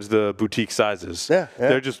go towards the boutique sizes. Yeah.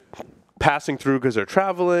 They're just passing through because they're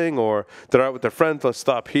traveling or they're out with their friends. Let's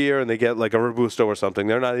stop here, and they get like a Robusto or something.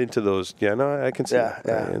 They're not into those. Yeah, no, I can see.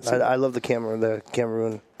 I love the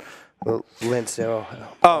Cameroon Lancero.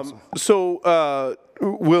 So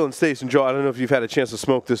Will and Stace and Joe, I don't know if you've had a chance to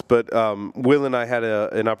smoke this, but Will and I had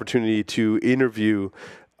an opportunity to interview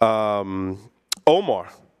Omar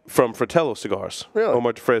from Fratello Cigars. Really?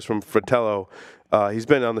 Omar DeFrayes from Fratello. He's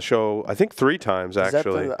been on the show, I think, 3 times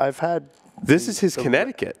actually. I've had. This is his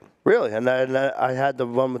Connecticut. Really? And I had the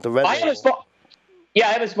one with the red. I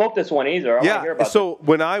haven't smoked this one either. I want to hear about so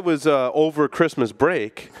when I was over Christmas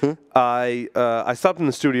break, I stopped in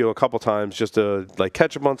the studio a couple times just to like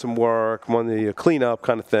catch up on some work, wanted to clean up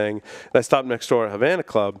kind of thing. And I stopped next door at Havana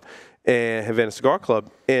Cigar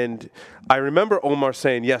Club, and I remember Omar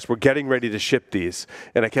saying, yes, we're getting ready to ship these.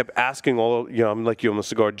 And I kept asking I'm like you, I'm a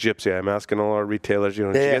cigar gypsy. I'm asking all our retailers, did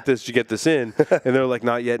you get this? Did you get this in? And they're like,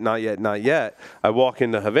 not yet, not yet, not yet. I walk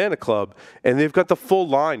into Havana Club, and they've got the full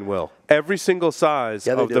line, Will. Every single size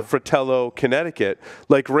of the Fratello Connecticut,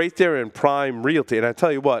 like right there in prime realty. And I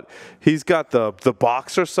tell you what, he's got the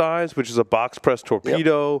boxer size, which is a box press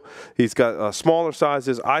torpedo. Yep. He's got smaller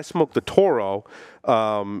sizes. I smoked the Toro.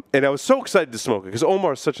 And I was so excited to smoke it because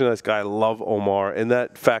Omar is such a nice guy. I love Omar, and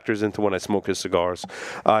that factors into when I smoke his cigars.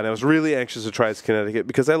 And I was really anxious to try his Connecticut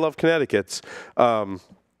because I love Connecticut's.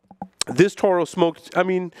 This Toro smoked,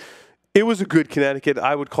 it was a good Connecticut.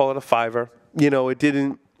 I would call it a 5er. It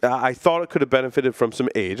didn't. I thought it could have benefited from some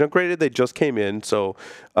age. Granted, they just came in, so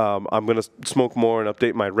I'm going to smoke more and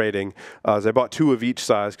update my rating. As I bought 2 of each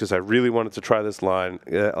size because I really wanted to try this line.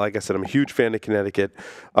 Like I said, I'm a huge fan of Connecticut.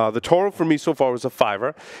 The Toro for me so far was a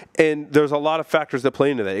 5er, and there's a lot of factors that play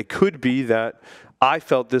into that. It could be that I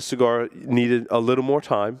felt this cigar needed a little more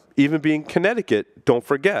time. Even being Connecticut, don't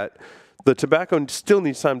forget, the tobacco still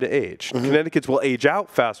needs time to age. Mm-hmm. Connecticut's will age out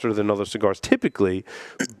faster than other cigars typically,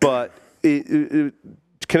 but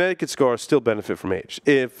Connecticut cigars still benefit from age.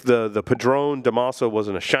 If the Padron Damaso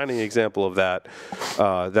wasn't a shining example of that,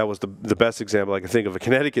 that was the best example I can think of a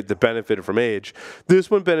Connecticut that benefited from age.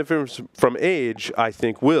 This one benefits from age, I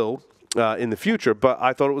think, will in the future, but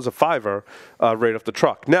I thought it was a 5er right off the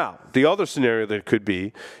truck. Now, the other scenario that it could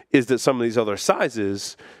be is that some of these other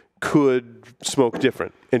sizes could smoke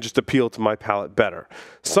different and just appeal to my palate better.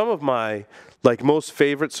 Some of my most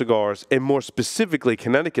favorite cigars, and more specifically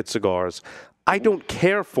Connecticut cigars, I don't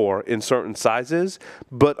care for in certain sizes,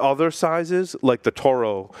 but other sizes, like the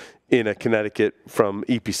Toro in a Connecticut from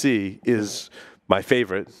EPC, is my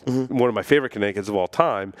favorite, one of my favorite Connecticut's of all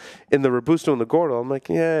time. In the Robusto and the Gordo, I'm like,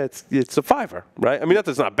 yeah, it's a $5, right? I mean, not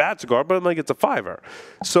that it's not a bad cigar, but I'm like, it's a $5.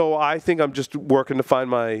 So I think I'm just working to find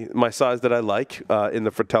my size that I like in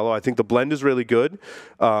the Fratello. I think the blend is really good.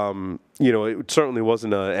 It certainly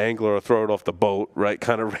wasn't an angler or throw it off the boat, right,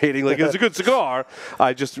 kind of rating. Like, it's a good cigar.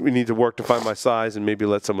 We need to work to find my size and maybe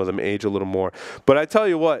let some of them age a little more. But I tell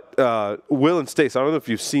you what, Will and Stace, I don't know if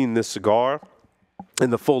you've seen this cigar in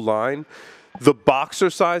the full line. The boxer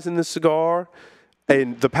size in this cigar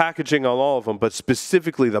and the packaging on all of them, but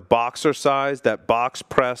specifically the boxer size, that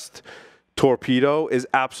box-pressed torpedo is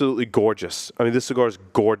absolutely gorgeous. I mean, this cigar is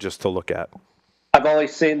gorgeous to look at. I've only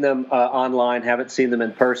seen them online, haven't seen them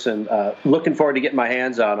in person. Looking forward to getting my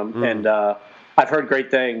hands on them. And I've heard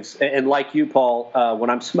great things. And like you, Paul, when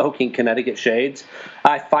I'm smoking Connecticut Shades,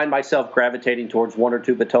 I find myself gravitating towards one or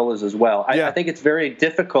two Patolas as well. I think it's very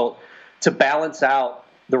difficult to balance out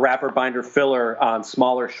the wrapper binder filler on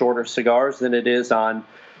smaller, shorter cigars than it is on,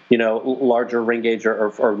 larger ring gauge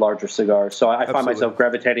or larger cigars. So I find myself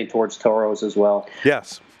gravitating towards Toros as well.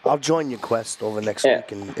 Yes. I'll join your quest over next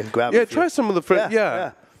week and grab. Yeah, try some of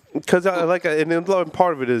the because I like it, and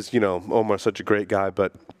part of it is Omar's such a great guy,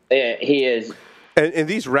 but he is. And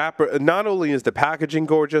these wrapper, not only is the packaging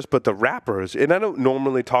gorgeous, but the wrappers. And I don't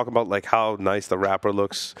normally talk about how nice the wrapper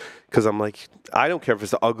looks, because I'm like, I don't care if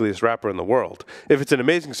it's the ugliest wrapper in the world. If it's an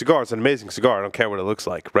amazing cigar, it's an amazing cigar. I don't care what it looks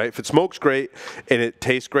like, right? If it smokes great and it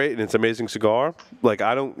tastes great and it's an amazing cigar,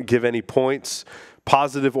 I don't give any points,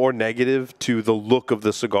 positive or negative, to the look of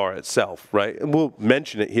the cigar itself, right? And we'll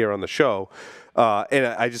mention it here on the show. And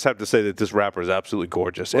I just have to say that this wrapper is absolutely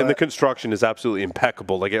gorgeous, and the construction is absolutely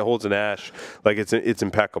impeccable. It holds an ash, it's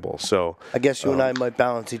impeccable. So I guess you and I might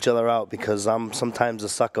balance each other out, because I'm sometimes a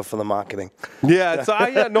sucker for the marketing. Yeah,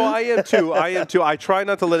 I am too. I try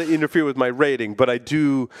not to let it interfere with my rating, but I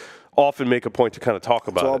do often make a point to kind of talk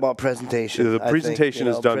about it. It's all about presentation. The presentation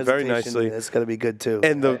is done very nicely. It's going to be good too.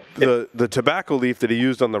 And the tobacco leaf that he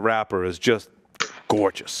used on the wrapper is just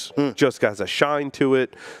gorgeous. Just has a shine to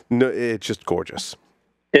it. No, it's just gorgeous.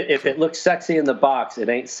 If it looks sexy in the box, it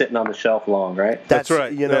ain't sitting on the shelf long, right? That's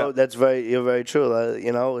right. You're very true.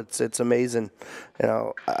 It's amazing.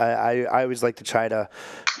 I always like to try to,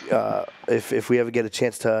 if we ever get a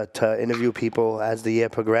chance to interview people as the year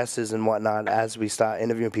progresses and whatnot, as we start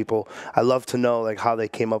interviewing people, I love to know how they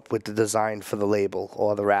came up with the design for the label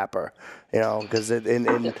or the wrapper. Because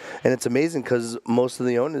and it's amazing, because most of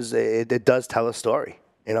the owners, it does tell a story.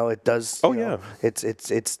 It does. Oh yeah.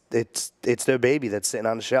 It's their baby that's sitting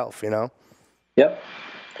on the shelf. Yep.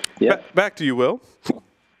 Back to you, Will.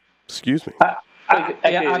 Excuse me.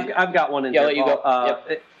 I've got one in there. Let you go.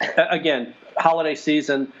 Again, holiday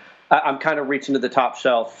season. I'm kind of reaching to the top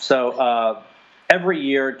shelf. So every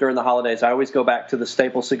year during the holidays, I always go back to the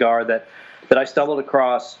staple cigar that I stumbled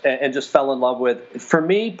across and just fell in love with. For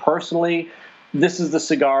me personally, this is the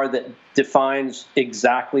cigar that defines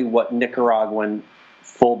exactly what Nicaraguan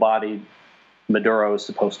full-bodied Maduro is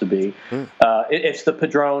supposed to be. It's the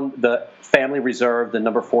Padron, the Family Reserve, the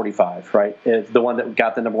number 45, right? It's the one that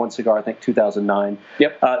got the number one cigar, I think, 2009.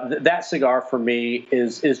 Yep. That cigar for me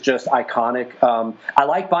is just iconic. I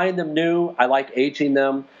like buying them new. I like aging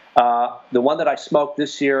them. The one that I smoked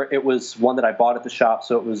this year, it was one that I bought at the shop,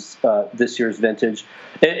 so it was this year's vintage.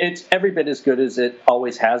 It's every bit as good as it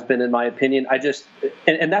always has been, in my opinion.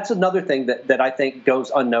 And that's another thing that I think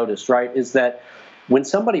goes unnoticed, right, is that when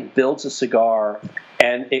somebody builds a cigar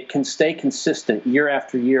and it can stay consistent year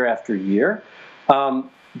after year after year,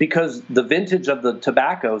 because the vintage of the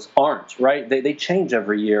tobaccos aren't, right? They change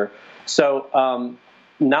every year. So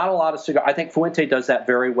not a lot of cigar. I think Fuente does that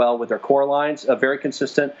very well with their core lines, very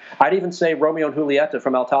consistent. I'd even say Romeo and Julieta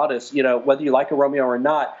from Altadas, whether you like a Romeo or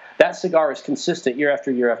not, that cigar is consistent year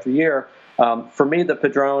after year after year. For me, the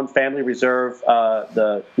Padron Family Reserve,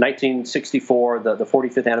 the 1964, the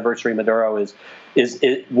 45th anniversary Maduro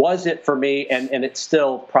was it for me, and it's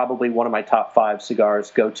still probably one of my top 5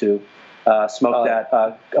 cigars. Go to smoke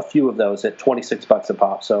a few of those at $26 a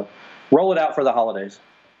pop. So roll it out for the holidays.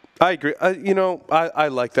 I agree. I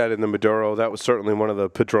like that in the Maduro. That was certainly one of the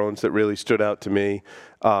Padrones that really stood out to me.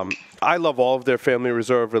 I love all of their Family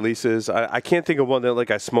Reserve releases. I can't think of one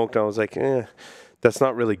that I smoked and I was like, that's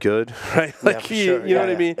not really good, right? Like, sure. you know what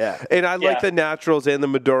I mean? Yeah. And I like the naturals and the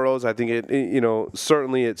Maduros. I think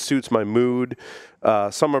certainly it suits my mood.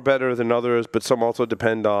 Some are better than others, but some also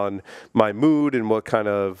depend on my mood and what kind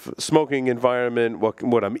of smoking environment,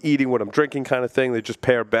 what I'm eating, what I'm drinking kind of thing. They just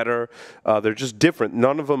pair better. They're just different.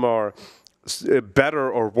 None of them are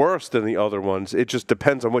better or worse than the other ones. It just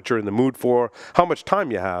depends on what you're in the mood for, how much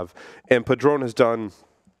time you have. And Padron has done,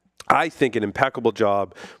 I think, an impeccable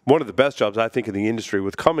job, one of the best jobs I think in the industry,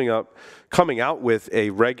 with coming out with a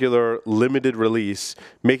regular limited release,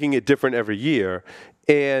 making it different every year,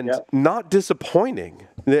 and not disappointing.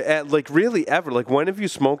 Like really ever. Like when have you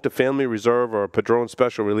smoked a Family Reserve or a Padron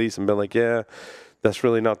Special release and been like, yeah, that's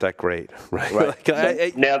really not that great, right? Like,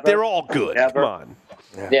 Never. They're all good. Never. Come on.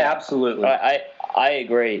 Yeah, absolutely. I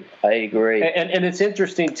agree. And it's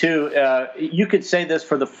interesting too. You could say this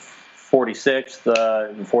for the 46th,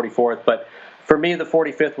 the 44th, but for me, the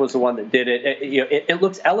 45th was the one that did it. It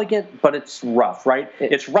looks elegant, but it's rough, right?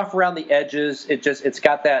 It's rough around the edges. It's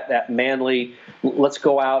got that manly. Let's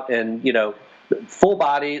go out and full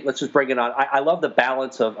body. Let's just bring it on. I love the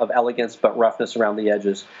balance of elegance but roughness around the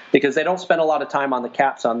edges, because they don't spend a lot of time on the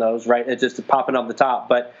caps on those, right? It's just popping on the top,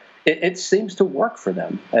 but it seems to work for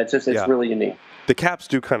them. It's really unique. The caps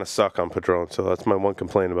do kind of suck on Padron, so that's my one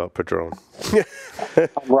complaint about Padron.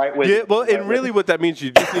 Right with yeah, well, and really what that means,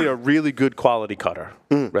 you just need a really good quality cutter,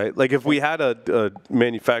 right? Like if we had a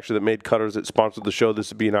manufacturer that made cutters that sponsored the show, this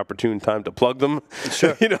would be an opportune time to plug them.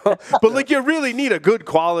 Sure. But like you really need a good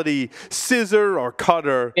quality scissor or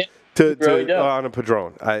cutter on a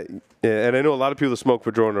Padron. And I know a lot of people that smoke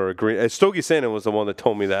Padron are agreeing. Stogie Santa was the one that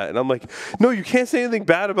told me that. And I'm like, no, you can't say anything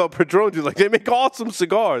bad about Padron, dude. Like, they make awesome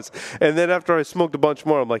cigars. And then after I smoked a bunch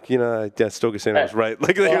more, I'm like, Stogie Santa was right.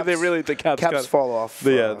 Like, they really, the caps fall off.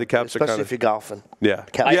 The caps are kind of. Especially if you're golfing. Yeah.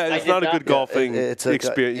 It's not a good golfing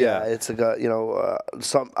experience.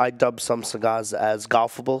 It's I dub some cigars as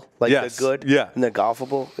golfable. Like, they're good. Yeah. And they're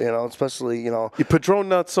golfable, especially, Padron,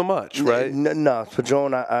 not so much, right? No,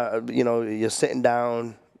 Padron, you're sitting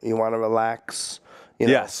down. You want to relax.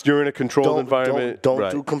 Yes, you're in a controlled environment. Don't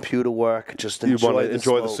do computer work. Just enjoy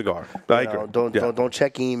the cigar. I agree. Don't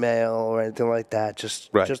check email or anything like that. Just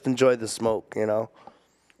enjoy the smoke.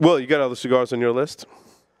 Well, you got other cigars on your list?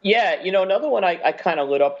 Yeah, another one I kind of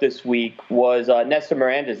lit up this week was Nestor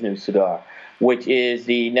Miranda's new cigar, which is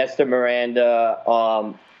the Nestor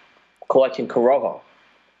Miranda Collection Corojo.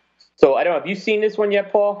 So I don't know. Have you seen this one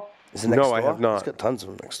yet, Paul? Is it next door? I have not. It's got tons of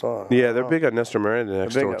them next door. Yeah, they're big on Nestor Miranda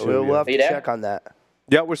next door, too. We'll have to check on that.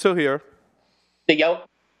 Yeah, we're still here. Yeah,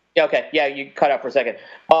 okay. Yeah, you cut out for a second.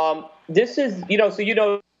 This is, he's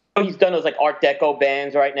done those like Art Deco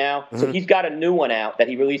bands right now. Mm-hmm. So he's got a new one out that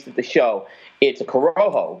he released at the show. It's a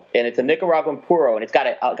Corojo, and it's a Nicaraguan Puro, and it's got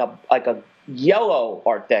a yellow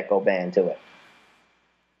Art Deco band to it.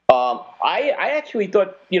 I actually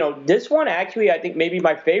thought, this one actually I think maybe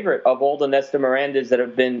my favorite of all the Nestor Mirandas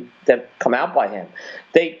that come out by him.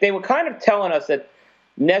 They were kind of telling us that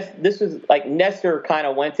this was like Nestor kind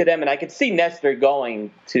of went to them, and I could see Nestor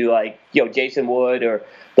going to Jason Wood or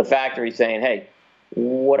the factory saying, hey,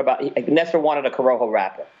 what about Nestor wanted a Corojo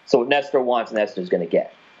wrapper. So what Nestor wants, Nestor's going to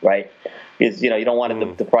get, right? Because you don't want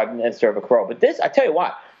to deprive Nestor of a Corojo. But this, I tell you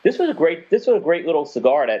what, this was a great little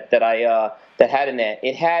cigar that had in there.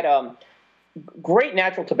 It had great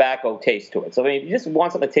natural tobacco taste to it. So if you just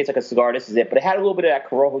want something that tastes like a cigar, this is it. But it had a little bit of that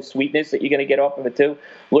Corojo sweetness that you're going to get off of it too.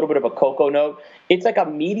 A little bit of a cocoa note. It's like a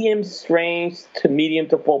medium strength to medium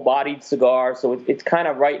to full bodied cigar. So it's kind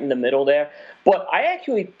of right in the middle there. But I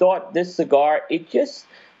actually thought this cigar,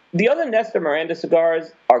 the other Nestor Miranda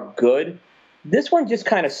cigars are good. This one just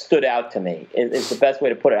kind of stood out to me. Is the best way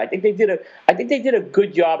to put it. I think they did a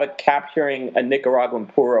good job at capturing a Nicaraguan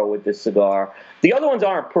Puro with this cigar. The other ones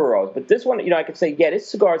aren't Puros, but this one, I could say, this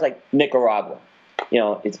cigar is like Nicaraguan.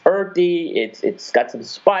 It's earthy. It's got some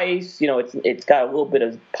spice. It's got a little bit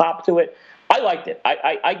of pop to it. I liked it.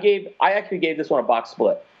 I actually gave this one a box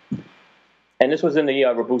split, and this was in the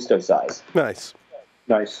Robusto size. Nice.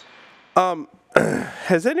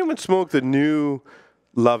 Has anyone smoked the new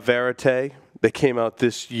La Verite that came out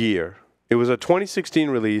this year? It was a 2016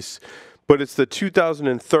 release, but it's the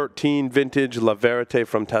 2013 vintage La Verite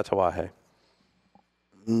from Tatuaje.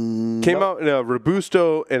 Came out in a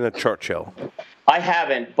Robusto and a Churchill. I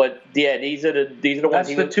haven't, but yeah, these are the ones.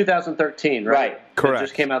 That's the 2013, right? Correct. It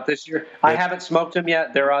just came out this year. I haven't smoked them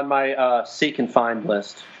yet. They're on my seek and find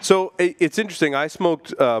list. So it's interesting. I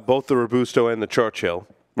smoked both the Robusto and the Churchill,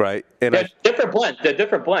 right? And They're different blends. They're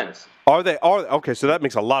different blends. Are they? Okay, so that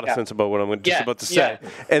makes a lot of sense about what I'm just about to say.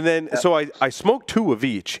 And then, so I smoked two of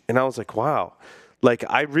each, and I was like, wow. like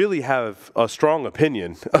I really have a strong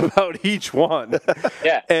opinion about each one.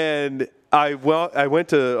 Yeah. And I went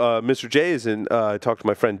to Mr. J's and I talked to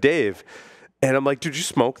my friend Dave, and I'm like, "Did you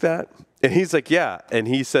smoke that?" And he's like, "Yeah." And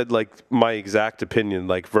he said like my exact opinion,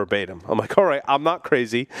 like verbatim. I'm like, "All right, I'm not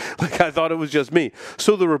crazy." Like I thought it was just me.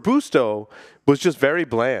 So the Robusto was just very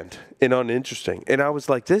bland and uninteresting. And I was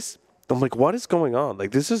like, I'm like, what is going on?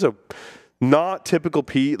 Like this is a not typical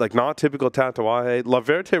Pete, like not typical Tatuaje. La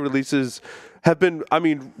Verite releases have been, I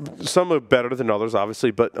mean, some are better than others,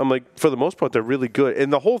 obviously, but I'm like, for the most part, they're really good.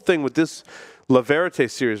 And the whole thing with this La Verite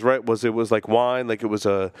series, right, was it was like wine, like it was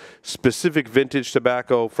a specific vintage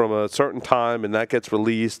tobacco from a certain time, and that gets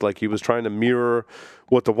released. Like he was trying to mirror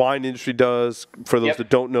what the wine industry does. For those that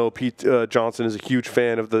don't know, Pete Johnson is a huge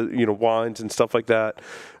fan of the wines and stuff like that,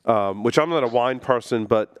 which I'm not a wine person,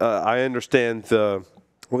 but I understand the...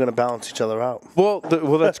 We're going to balance each other out. Well,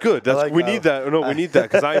 that's good. We need that. No, we need that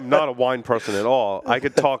because I am not a wine person at all. I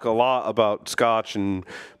could talk a lot about Scotch and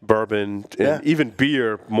bourbon and even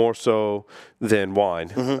beer more so than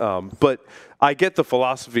wine. But I get the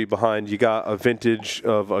philosophy behind you got a vintage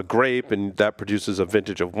of a grape and that produces a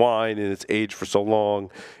vintage of wine and it's aged for so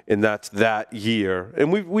long and that's that year.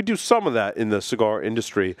 And we do some of that in the cigar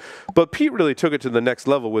industry. But Pete really took it to the next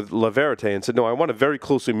level with La Verite and said, no, I want to very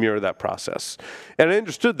closely mirror that process. And I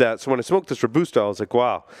understood that. So when I smoked this Robusto, I was like,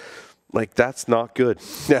 wow. Like, that's not good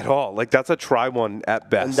at all. Like, that's a try one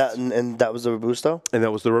at best. And that was the Robusto? And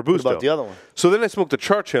that was the Robusto. What about the other one? So then I smoked the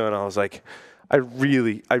Churchill, and I was like, I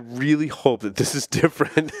really hope that this is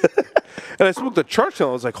different. And I smoked the Churchill,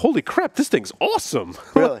 and I was like, holy crap, this thing's awesome.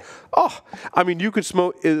 Really? I mean, you could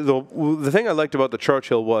smoke. The thing I liked about the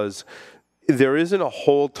Churchill was there isn't a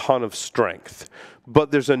whole ton of strength,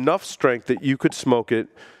 but there's enough strength that you could smoke it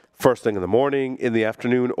first thing in the morning, in the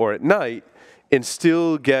afternoon, or at night, and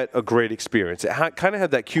still get a great experience. It kind of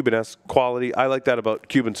had that Cuban-esque quality. I like that about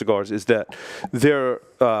Cuban cigars is that they're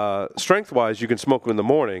strength-wise, you can smoke them in the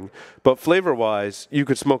morning, but flavor-wise, you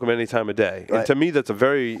could smoke them any time of day. Right. And to me, that's a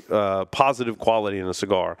very positive quality in a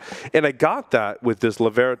cigar. And I got that with this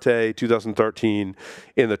La Verite 2013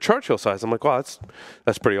 in the Churchill size. I'm like, wow,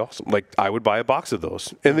 that's pretty awesome. Like, I would buy a box of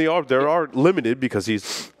those. And they are limited because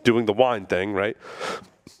he's doing the wine thing, right?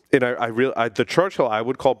 And the Churchill I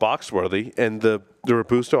would call box worthy, and the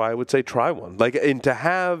Robusto I would say try one. Like, and to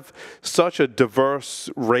have such a diverse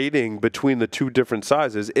rating between the two different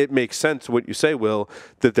sizes, it makes sense what you say, Will,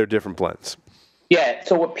 that they're different blends. Yeah,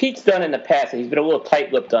 so what Pete's done in the past, and he's been a little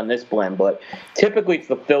tight-lipped on this blend, but typically it's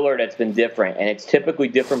the filler that's been different, and it's typically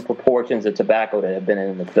different proportions of tobacco that have been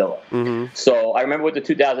in the filler. Mm-hmm. So I remember with the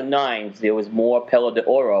 2009s, there was more Pelo de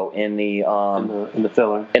Oro in the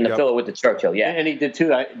filler. In the filler with the Churchill, yeah. And he did too,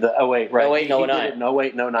 the 08, right? 08 and 09. He did it in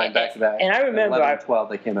 08 and 09 back-to-back. And I remember... 11 and 12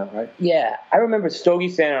 they came out, right? Yeah, I remember Stogie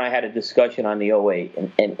Santa and I had a discussion on the 08,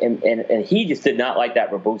 and he just did not like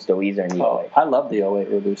that Robusto either in the 08. I love the 08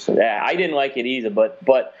 Robusto. Yeah, I didn't like it either. But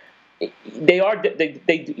they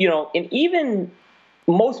and even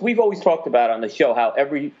most we've always talked about on the show how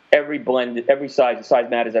every blend, every size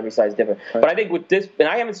matters, every size is different. Right. But I think with this, and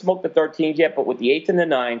I haven't smoked the 13s yet, but with the 8s and the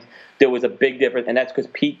 9s, there was a big difference, and that's because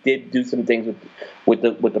Pete did do some things with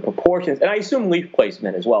the proportions, and I assume leaf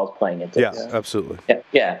placement as well as playing into it. Yeah, absolutely.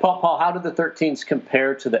 Yeah. Paul, how did the 13s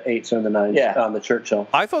compare to the 8s or the 9s on the Churchill?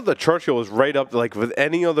 I thought the Churchill was right up, like with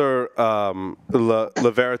any other La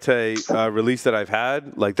Verite release that I've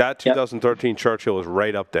had, like that 2013 Churchill was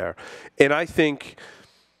right up there. And I think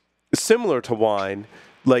similar to wine,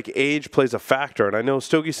 like age plays a factor, and I know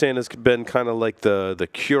Stogie Santa's been kind of like the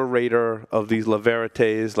curator of these La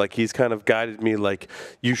Verites. Like he's kind of guided me, like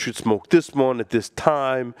you should smoke this one at this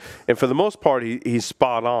time, and for the most part, he's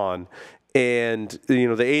spot on. And the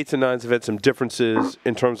 8s and 9s have had some differences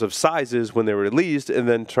in terms of sizes when they were released, and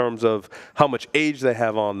then in terms of how much age they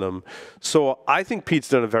have on them. So I think Pete's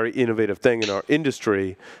done a very innovative thing in our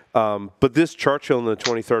industry. But this Churchill in the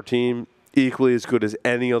 2013. Equally as good as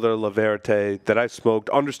any other La Verite that I've smoked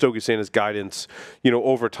under Stogie Santa's guidance,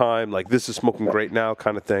 over time, like this is smoking great now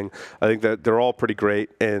kind of thing. I think that they're all pretty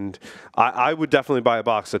great, and I would definitely buy a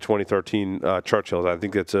box of 2013 Churchills. I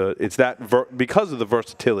think it's because of the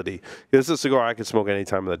versatility. This is a cigar I can smoke any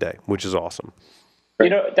time of the day, which is awesome.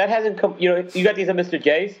 That hasn't come. You got these at Mr.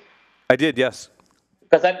 J's? I did, yes.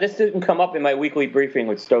 Because this didn't come up in my weekly briefing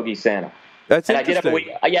with Stogie Santa. That's interesting.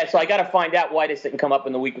 So I got to find out why this didn't come up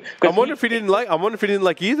in the week. I wonder if he didn't like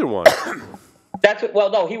either one.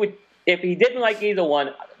 No, he would. If he didn't like either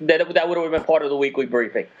one, that would have been part of the weekly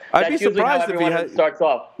briefing. I'd be surprised if he starts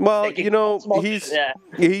off. Well, he's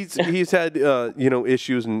had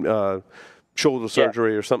issues and shoulder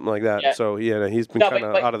surgery or something like that. Yeah. So he's been kind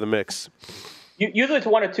of out of the mix. Usually it's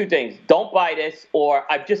one or two things. Don't buy this,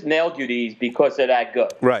 or I've just mailed you these because they're that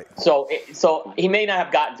good. Right. So he may not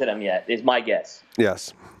have gotten to them yet, is my guess.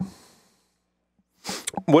 Yes.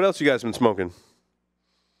 What else you guys been smoking?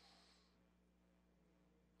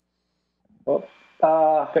 Well,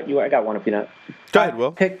 I got one if you know. Go ahead,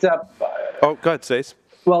 Will. Picked up. Go ahead, Stace.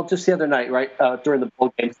 Well, just the other night, right during the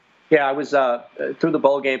bowl games. Yeah, I was through the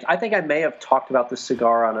bowl games. I think I may have talked about this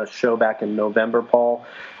cigar on a show back in November, Paul.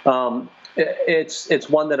 It's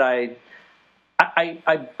one that I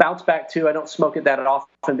bounce back to. I don't smoke it that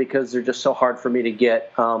often because they're just so hard for me to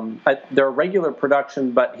get. They're a regular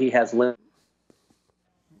production, but he has limit.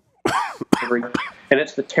 And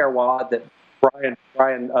it's the terroir that Brian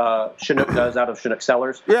Chinook does out of Chinook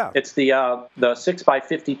Cellars. Yeah. It's the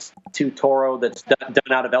 6x52 Toro that's done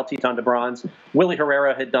out of El Titan de Bronze. Willie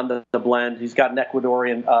Herrera had done the blend. He's got an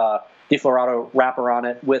Ecuadorian Deflorado wrapper on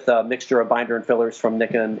it with a mixture of binder and fillers from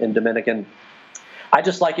Nica and Dominican. I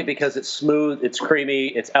just like it because it's smooth, it's creamy,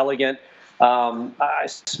 it's elegant. I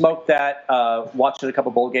smoked that, watched it a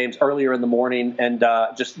couple bowl games earlier in the morning, and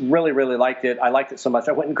just really, really liked it. I liked it so much,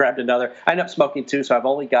 I went and grabbed another. I ended up smoking two, so I've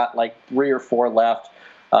only got like 3 or 4 left.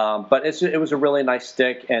 But it was a really nice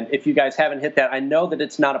stick, and if you guys haven't hit that, I know that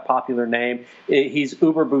it's not a popular name. He's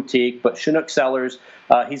uber boutique, but Chinook Cellars,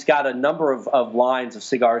 he's got a number of lines of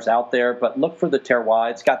cigars out there, but look for the terroir.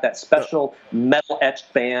 It's got that special metal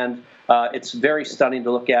etched band. It's very stunning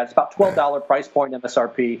to look at. It's about $12 price point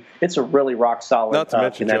MSRP. It's a really rock solid. Not to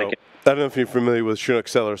mention, Joe, I don't know if you're familiar with Chinook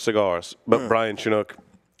Cellar cigars, but Brian Chinook,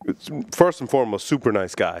 first and foremost, super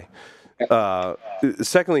nice guy.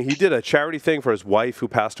 Secondly, he did a charity thing for his wife who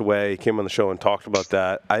passed away. He came on the show and talked about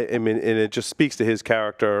that. I mean, and it just speaks to his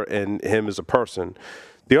character and him as a person.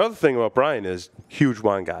 The other thing about Brian is huge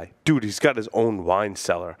wine guy. Dude, he's got his own wine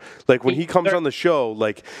cellar. Like when he comes on the show,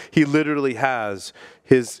 like he literally has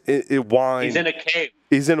his wine. He's in a cave.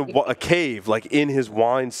 He's in a cave, like in his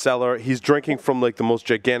wine cellar. He's drinking from like the most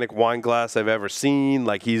gigantic wine glass I've ever seen.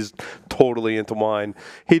 Like he's totally into wine.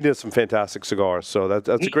 He did some fantastic cigars, so that's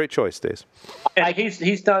a great choice, Stace.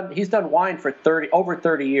 He's done wine for over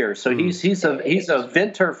 30 years. So he's a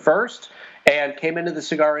vintner first. And came into the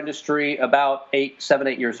cigar industry about 7,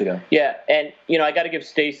 8 years ago. Yeah, and I got to give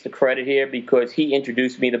Stace the credit here because he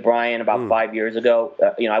introduced me to Brian about 5 years ago.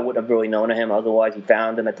 I wouldn't have really known him otherwise. He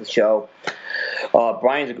found him at the show.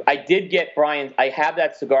 I did get Brian. I have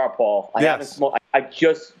that cigar, Paul. I haven't smoked. I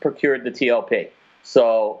just procured the TLP,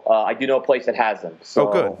 so I do know a place that has them.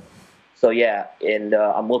 So, good. So yeah, and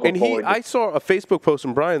I'm looking forward. I saw a Facebook post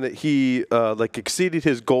from Brian that he exceeded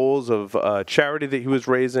his goals of charity that he was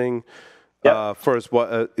raising. Yep. For his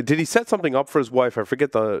did he set something up for his wife? I forget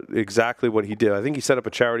exactly what he did. I think he set up a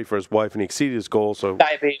charity for his wife, and he exceeded his goal. So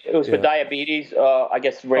it was for diabetes. I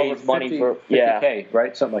guess raise money for 50K,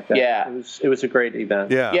 right? Something like that. Yeah, it was a great event.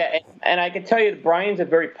 Yeah, and I can tell you, Brian's a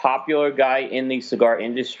very popular guy in the cigar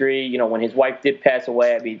industry. When his wife did pass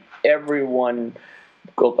away, I mean, everyone,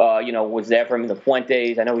 was there for him. The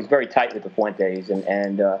Fuentes. I know he's very tight with the Fuentes,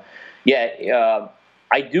 and I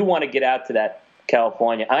do want to get out to that.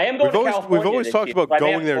 California. I am going to California. We've always talked about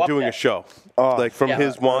going there and doing a show,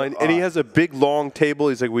 his wine, and he has a big long table.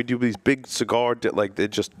 He's like, we do these big cigar,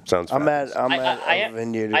 it just sounds. I'm at a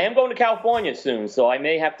vineyard. I am going to California soon, so I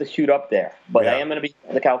may have to shoot up there, but I am going to be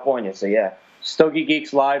in California. So yeah, Stogie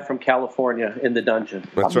Geeks live from California in the dungeon.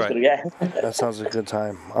 That's right. That sounds like a good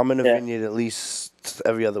time. I'm in a vineyard at least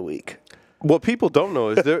every other week. What people don't know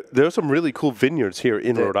is there's some really cool vineyards here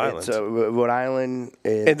in Rhode Island. Rhode Island.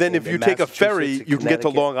 And then if you take a ferry, you can get to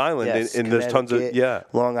Long Island, and there's tons of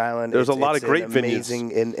Long Island. There's a lot of great vineyards.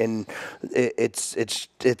 And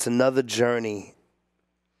it's another journey.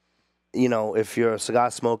 If you're a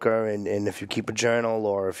cigar smoker and if you keep a journal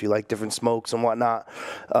or if you like different smokes and whatnot,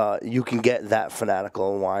 you can get that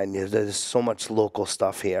fanatical wine. There's so much local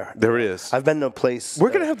stuff here. There is. I've been to a place. We're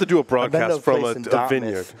going to have to do a broadcast from a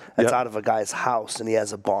vineyard. That's out of a guy's house, and he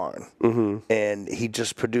has a barn. Mm-hmm. And he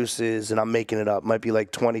just produces, and I'm making it up, might be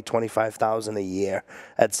like $25,000 a year.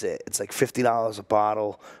 That's it. It's like $50 a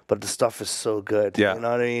bottle, but the stuff is so good. Yeah. You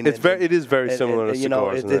know what I mean? It is very similar to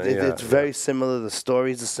cigars. It's very similar. The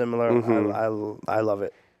stories are similar. Mm-hmm. I love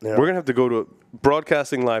it. We're going to have to go to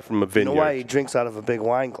broadcasting live from a vineyard. You know why he drinks out of a big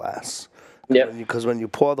wine glass? Yeah. Because when you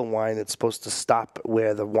pour the wine, it's supposed to stop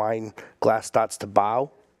where the wine glass starts to bow,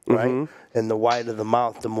 right? Mm-hmm. And the wider the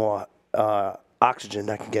mouth, the more oxygen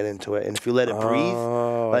that can get into it. And if you let it breathe,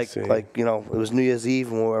 it was New Year's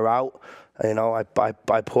Eve when we were out,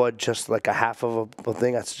 I poured just like a half of a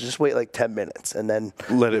thing. I said, just wait like 10 minutes and then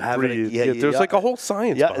let it breathe. There's like a whole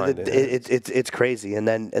science behind it. It's crazy. And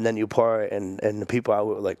then you pour it, and the people out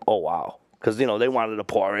were like, oh wow. because they wanted to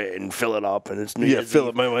pour it and fill it up, and it's New Year's fill Eve.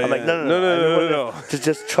 it my way. I'm like, no.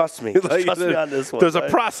 Just trust me. Like, Trust me on this one. There's a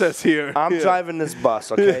process here. I'm driving this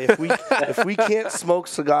bus, okay? If we can't smoke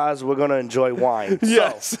cigars, we're gonna enjoy wine.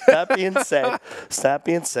 Yes. So that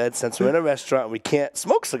being said, since we're in a restaurant and we can't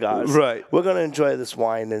smoke cigars, right, we're gonna enjoy this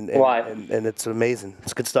wine, and it's amazing.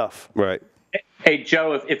 It's good stuff. Right. Hey,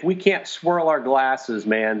 Joe, if we can't swirl our glasses,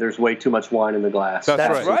 man, there's way too much wine in the glass.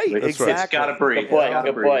 That's right. Exactly. It's got to breathe.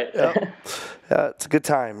 Good point. It's a good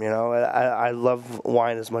time, I love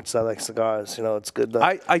wine as much as I like cigars. It's good.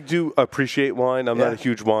 I do appreciate wine. I'm not a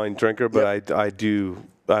huge wine drinker, but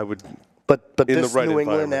I would. But this New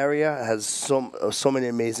England area has so many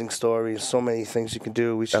amazing stories, so many things you can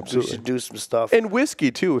do. We should do some stuff. And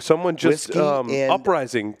whiskey too. Someone just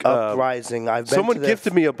Uprising. Someone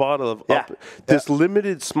gifted me a bottle of this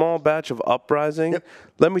limited small batch of Uprising. Yep.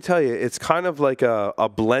 Let me tell you, it's kind of like a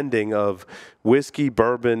blending of whiskey,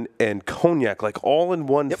 bourbon, and cognac, like all in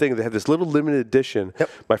one thing. They have this little limited edition. Yep.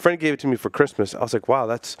 My friend gave it to me for Christmas. I was like, wow,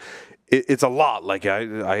 it's a lot. Like I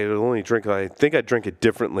only drink. I think I drink it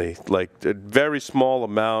differently. Like a very small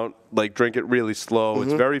amount. Like drink it really slow. Mm-hmm.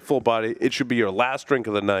 It's very full body. It should be your last drink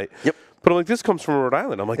of the night. Yep. But I'm like, this comes from Rhode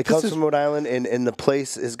Island. I'm like, it comes from Rhode Island, and the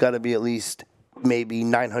place has got to be at least maybe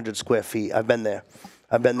 900 square feet. I've been there.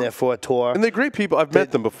 I've been there for a tour. And they're great people. I've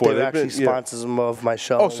met them before. They're actually sponsors of my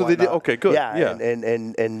show. Oh, so they did? Okay, good. Yeah.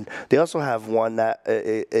 And they also have one that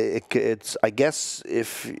it's, I guess,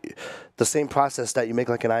 if the same process that you make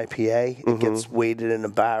like an IPA, it gets weighted in a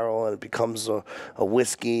barrel and it becomes a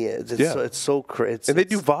whiskey. It's so crazy. And they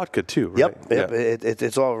do vodka too, right? Yep.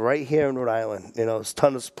 It's all right here in Rhode Island. There's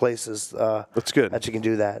tons of places that's good. that you can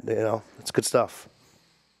do that. It's good stuff.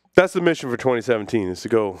 That's the mission for 2017 is to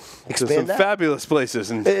go to some fabulous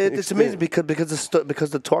places. And it's amazing because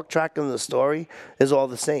the talk track and the story is all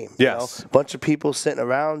the same. Yes. A bunch of people sitting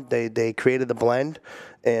around, they created the blend,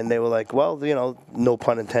 and they were like, well, no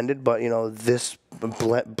pun intended, but this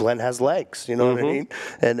blend has legs. You know what I mean?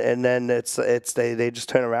 And then they just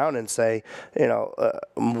turn around and say,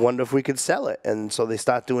 wonder if we could sell it. And so they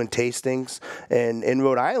start doing tastings. And in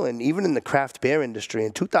Rhode Island, even in the craft beer industry,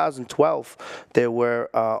 in 2012, there were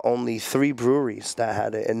only 3 breweries that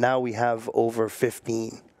had it, and now we have over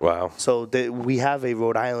 15. Wow. So we have a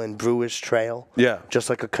Rhode Island Brewers Trail. Yeah. Just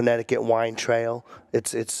like a Connecticut wine trail.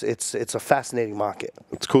 It's a fascinating market.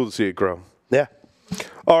 It's cool to see it grow. Yeah.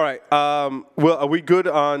 All right. Well, are we good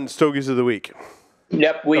on Stogies of the Week?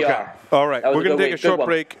 Yep, we are. All right. We're going to take a short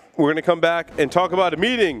break. We're going to come back and talk about a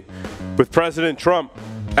meeting with President Trump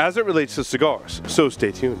as it relates to cigars. So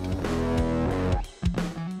stay tuned.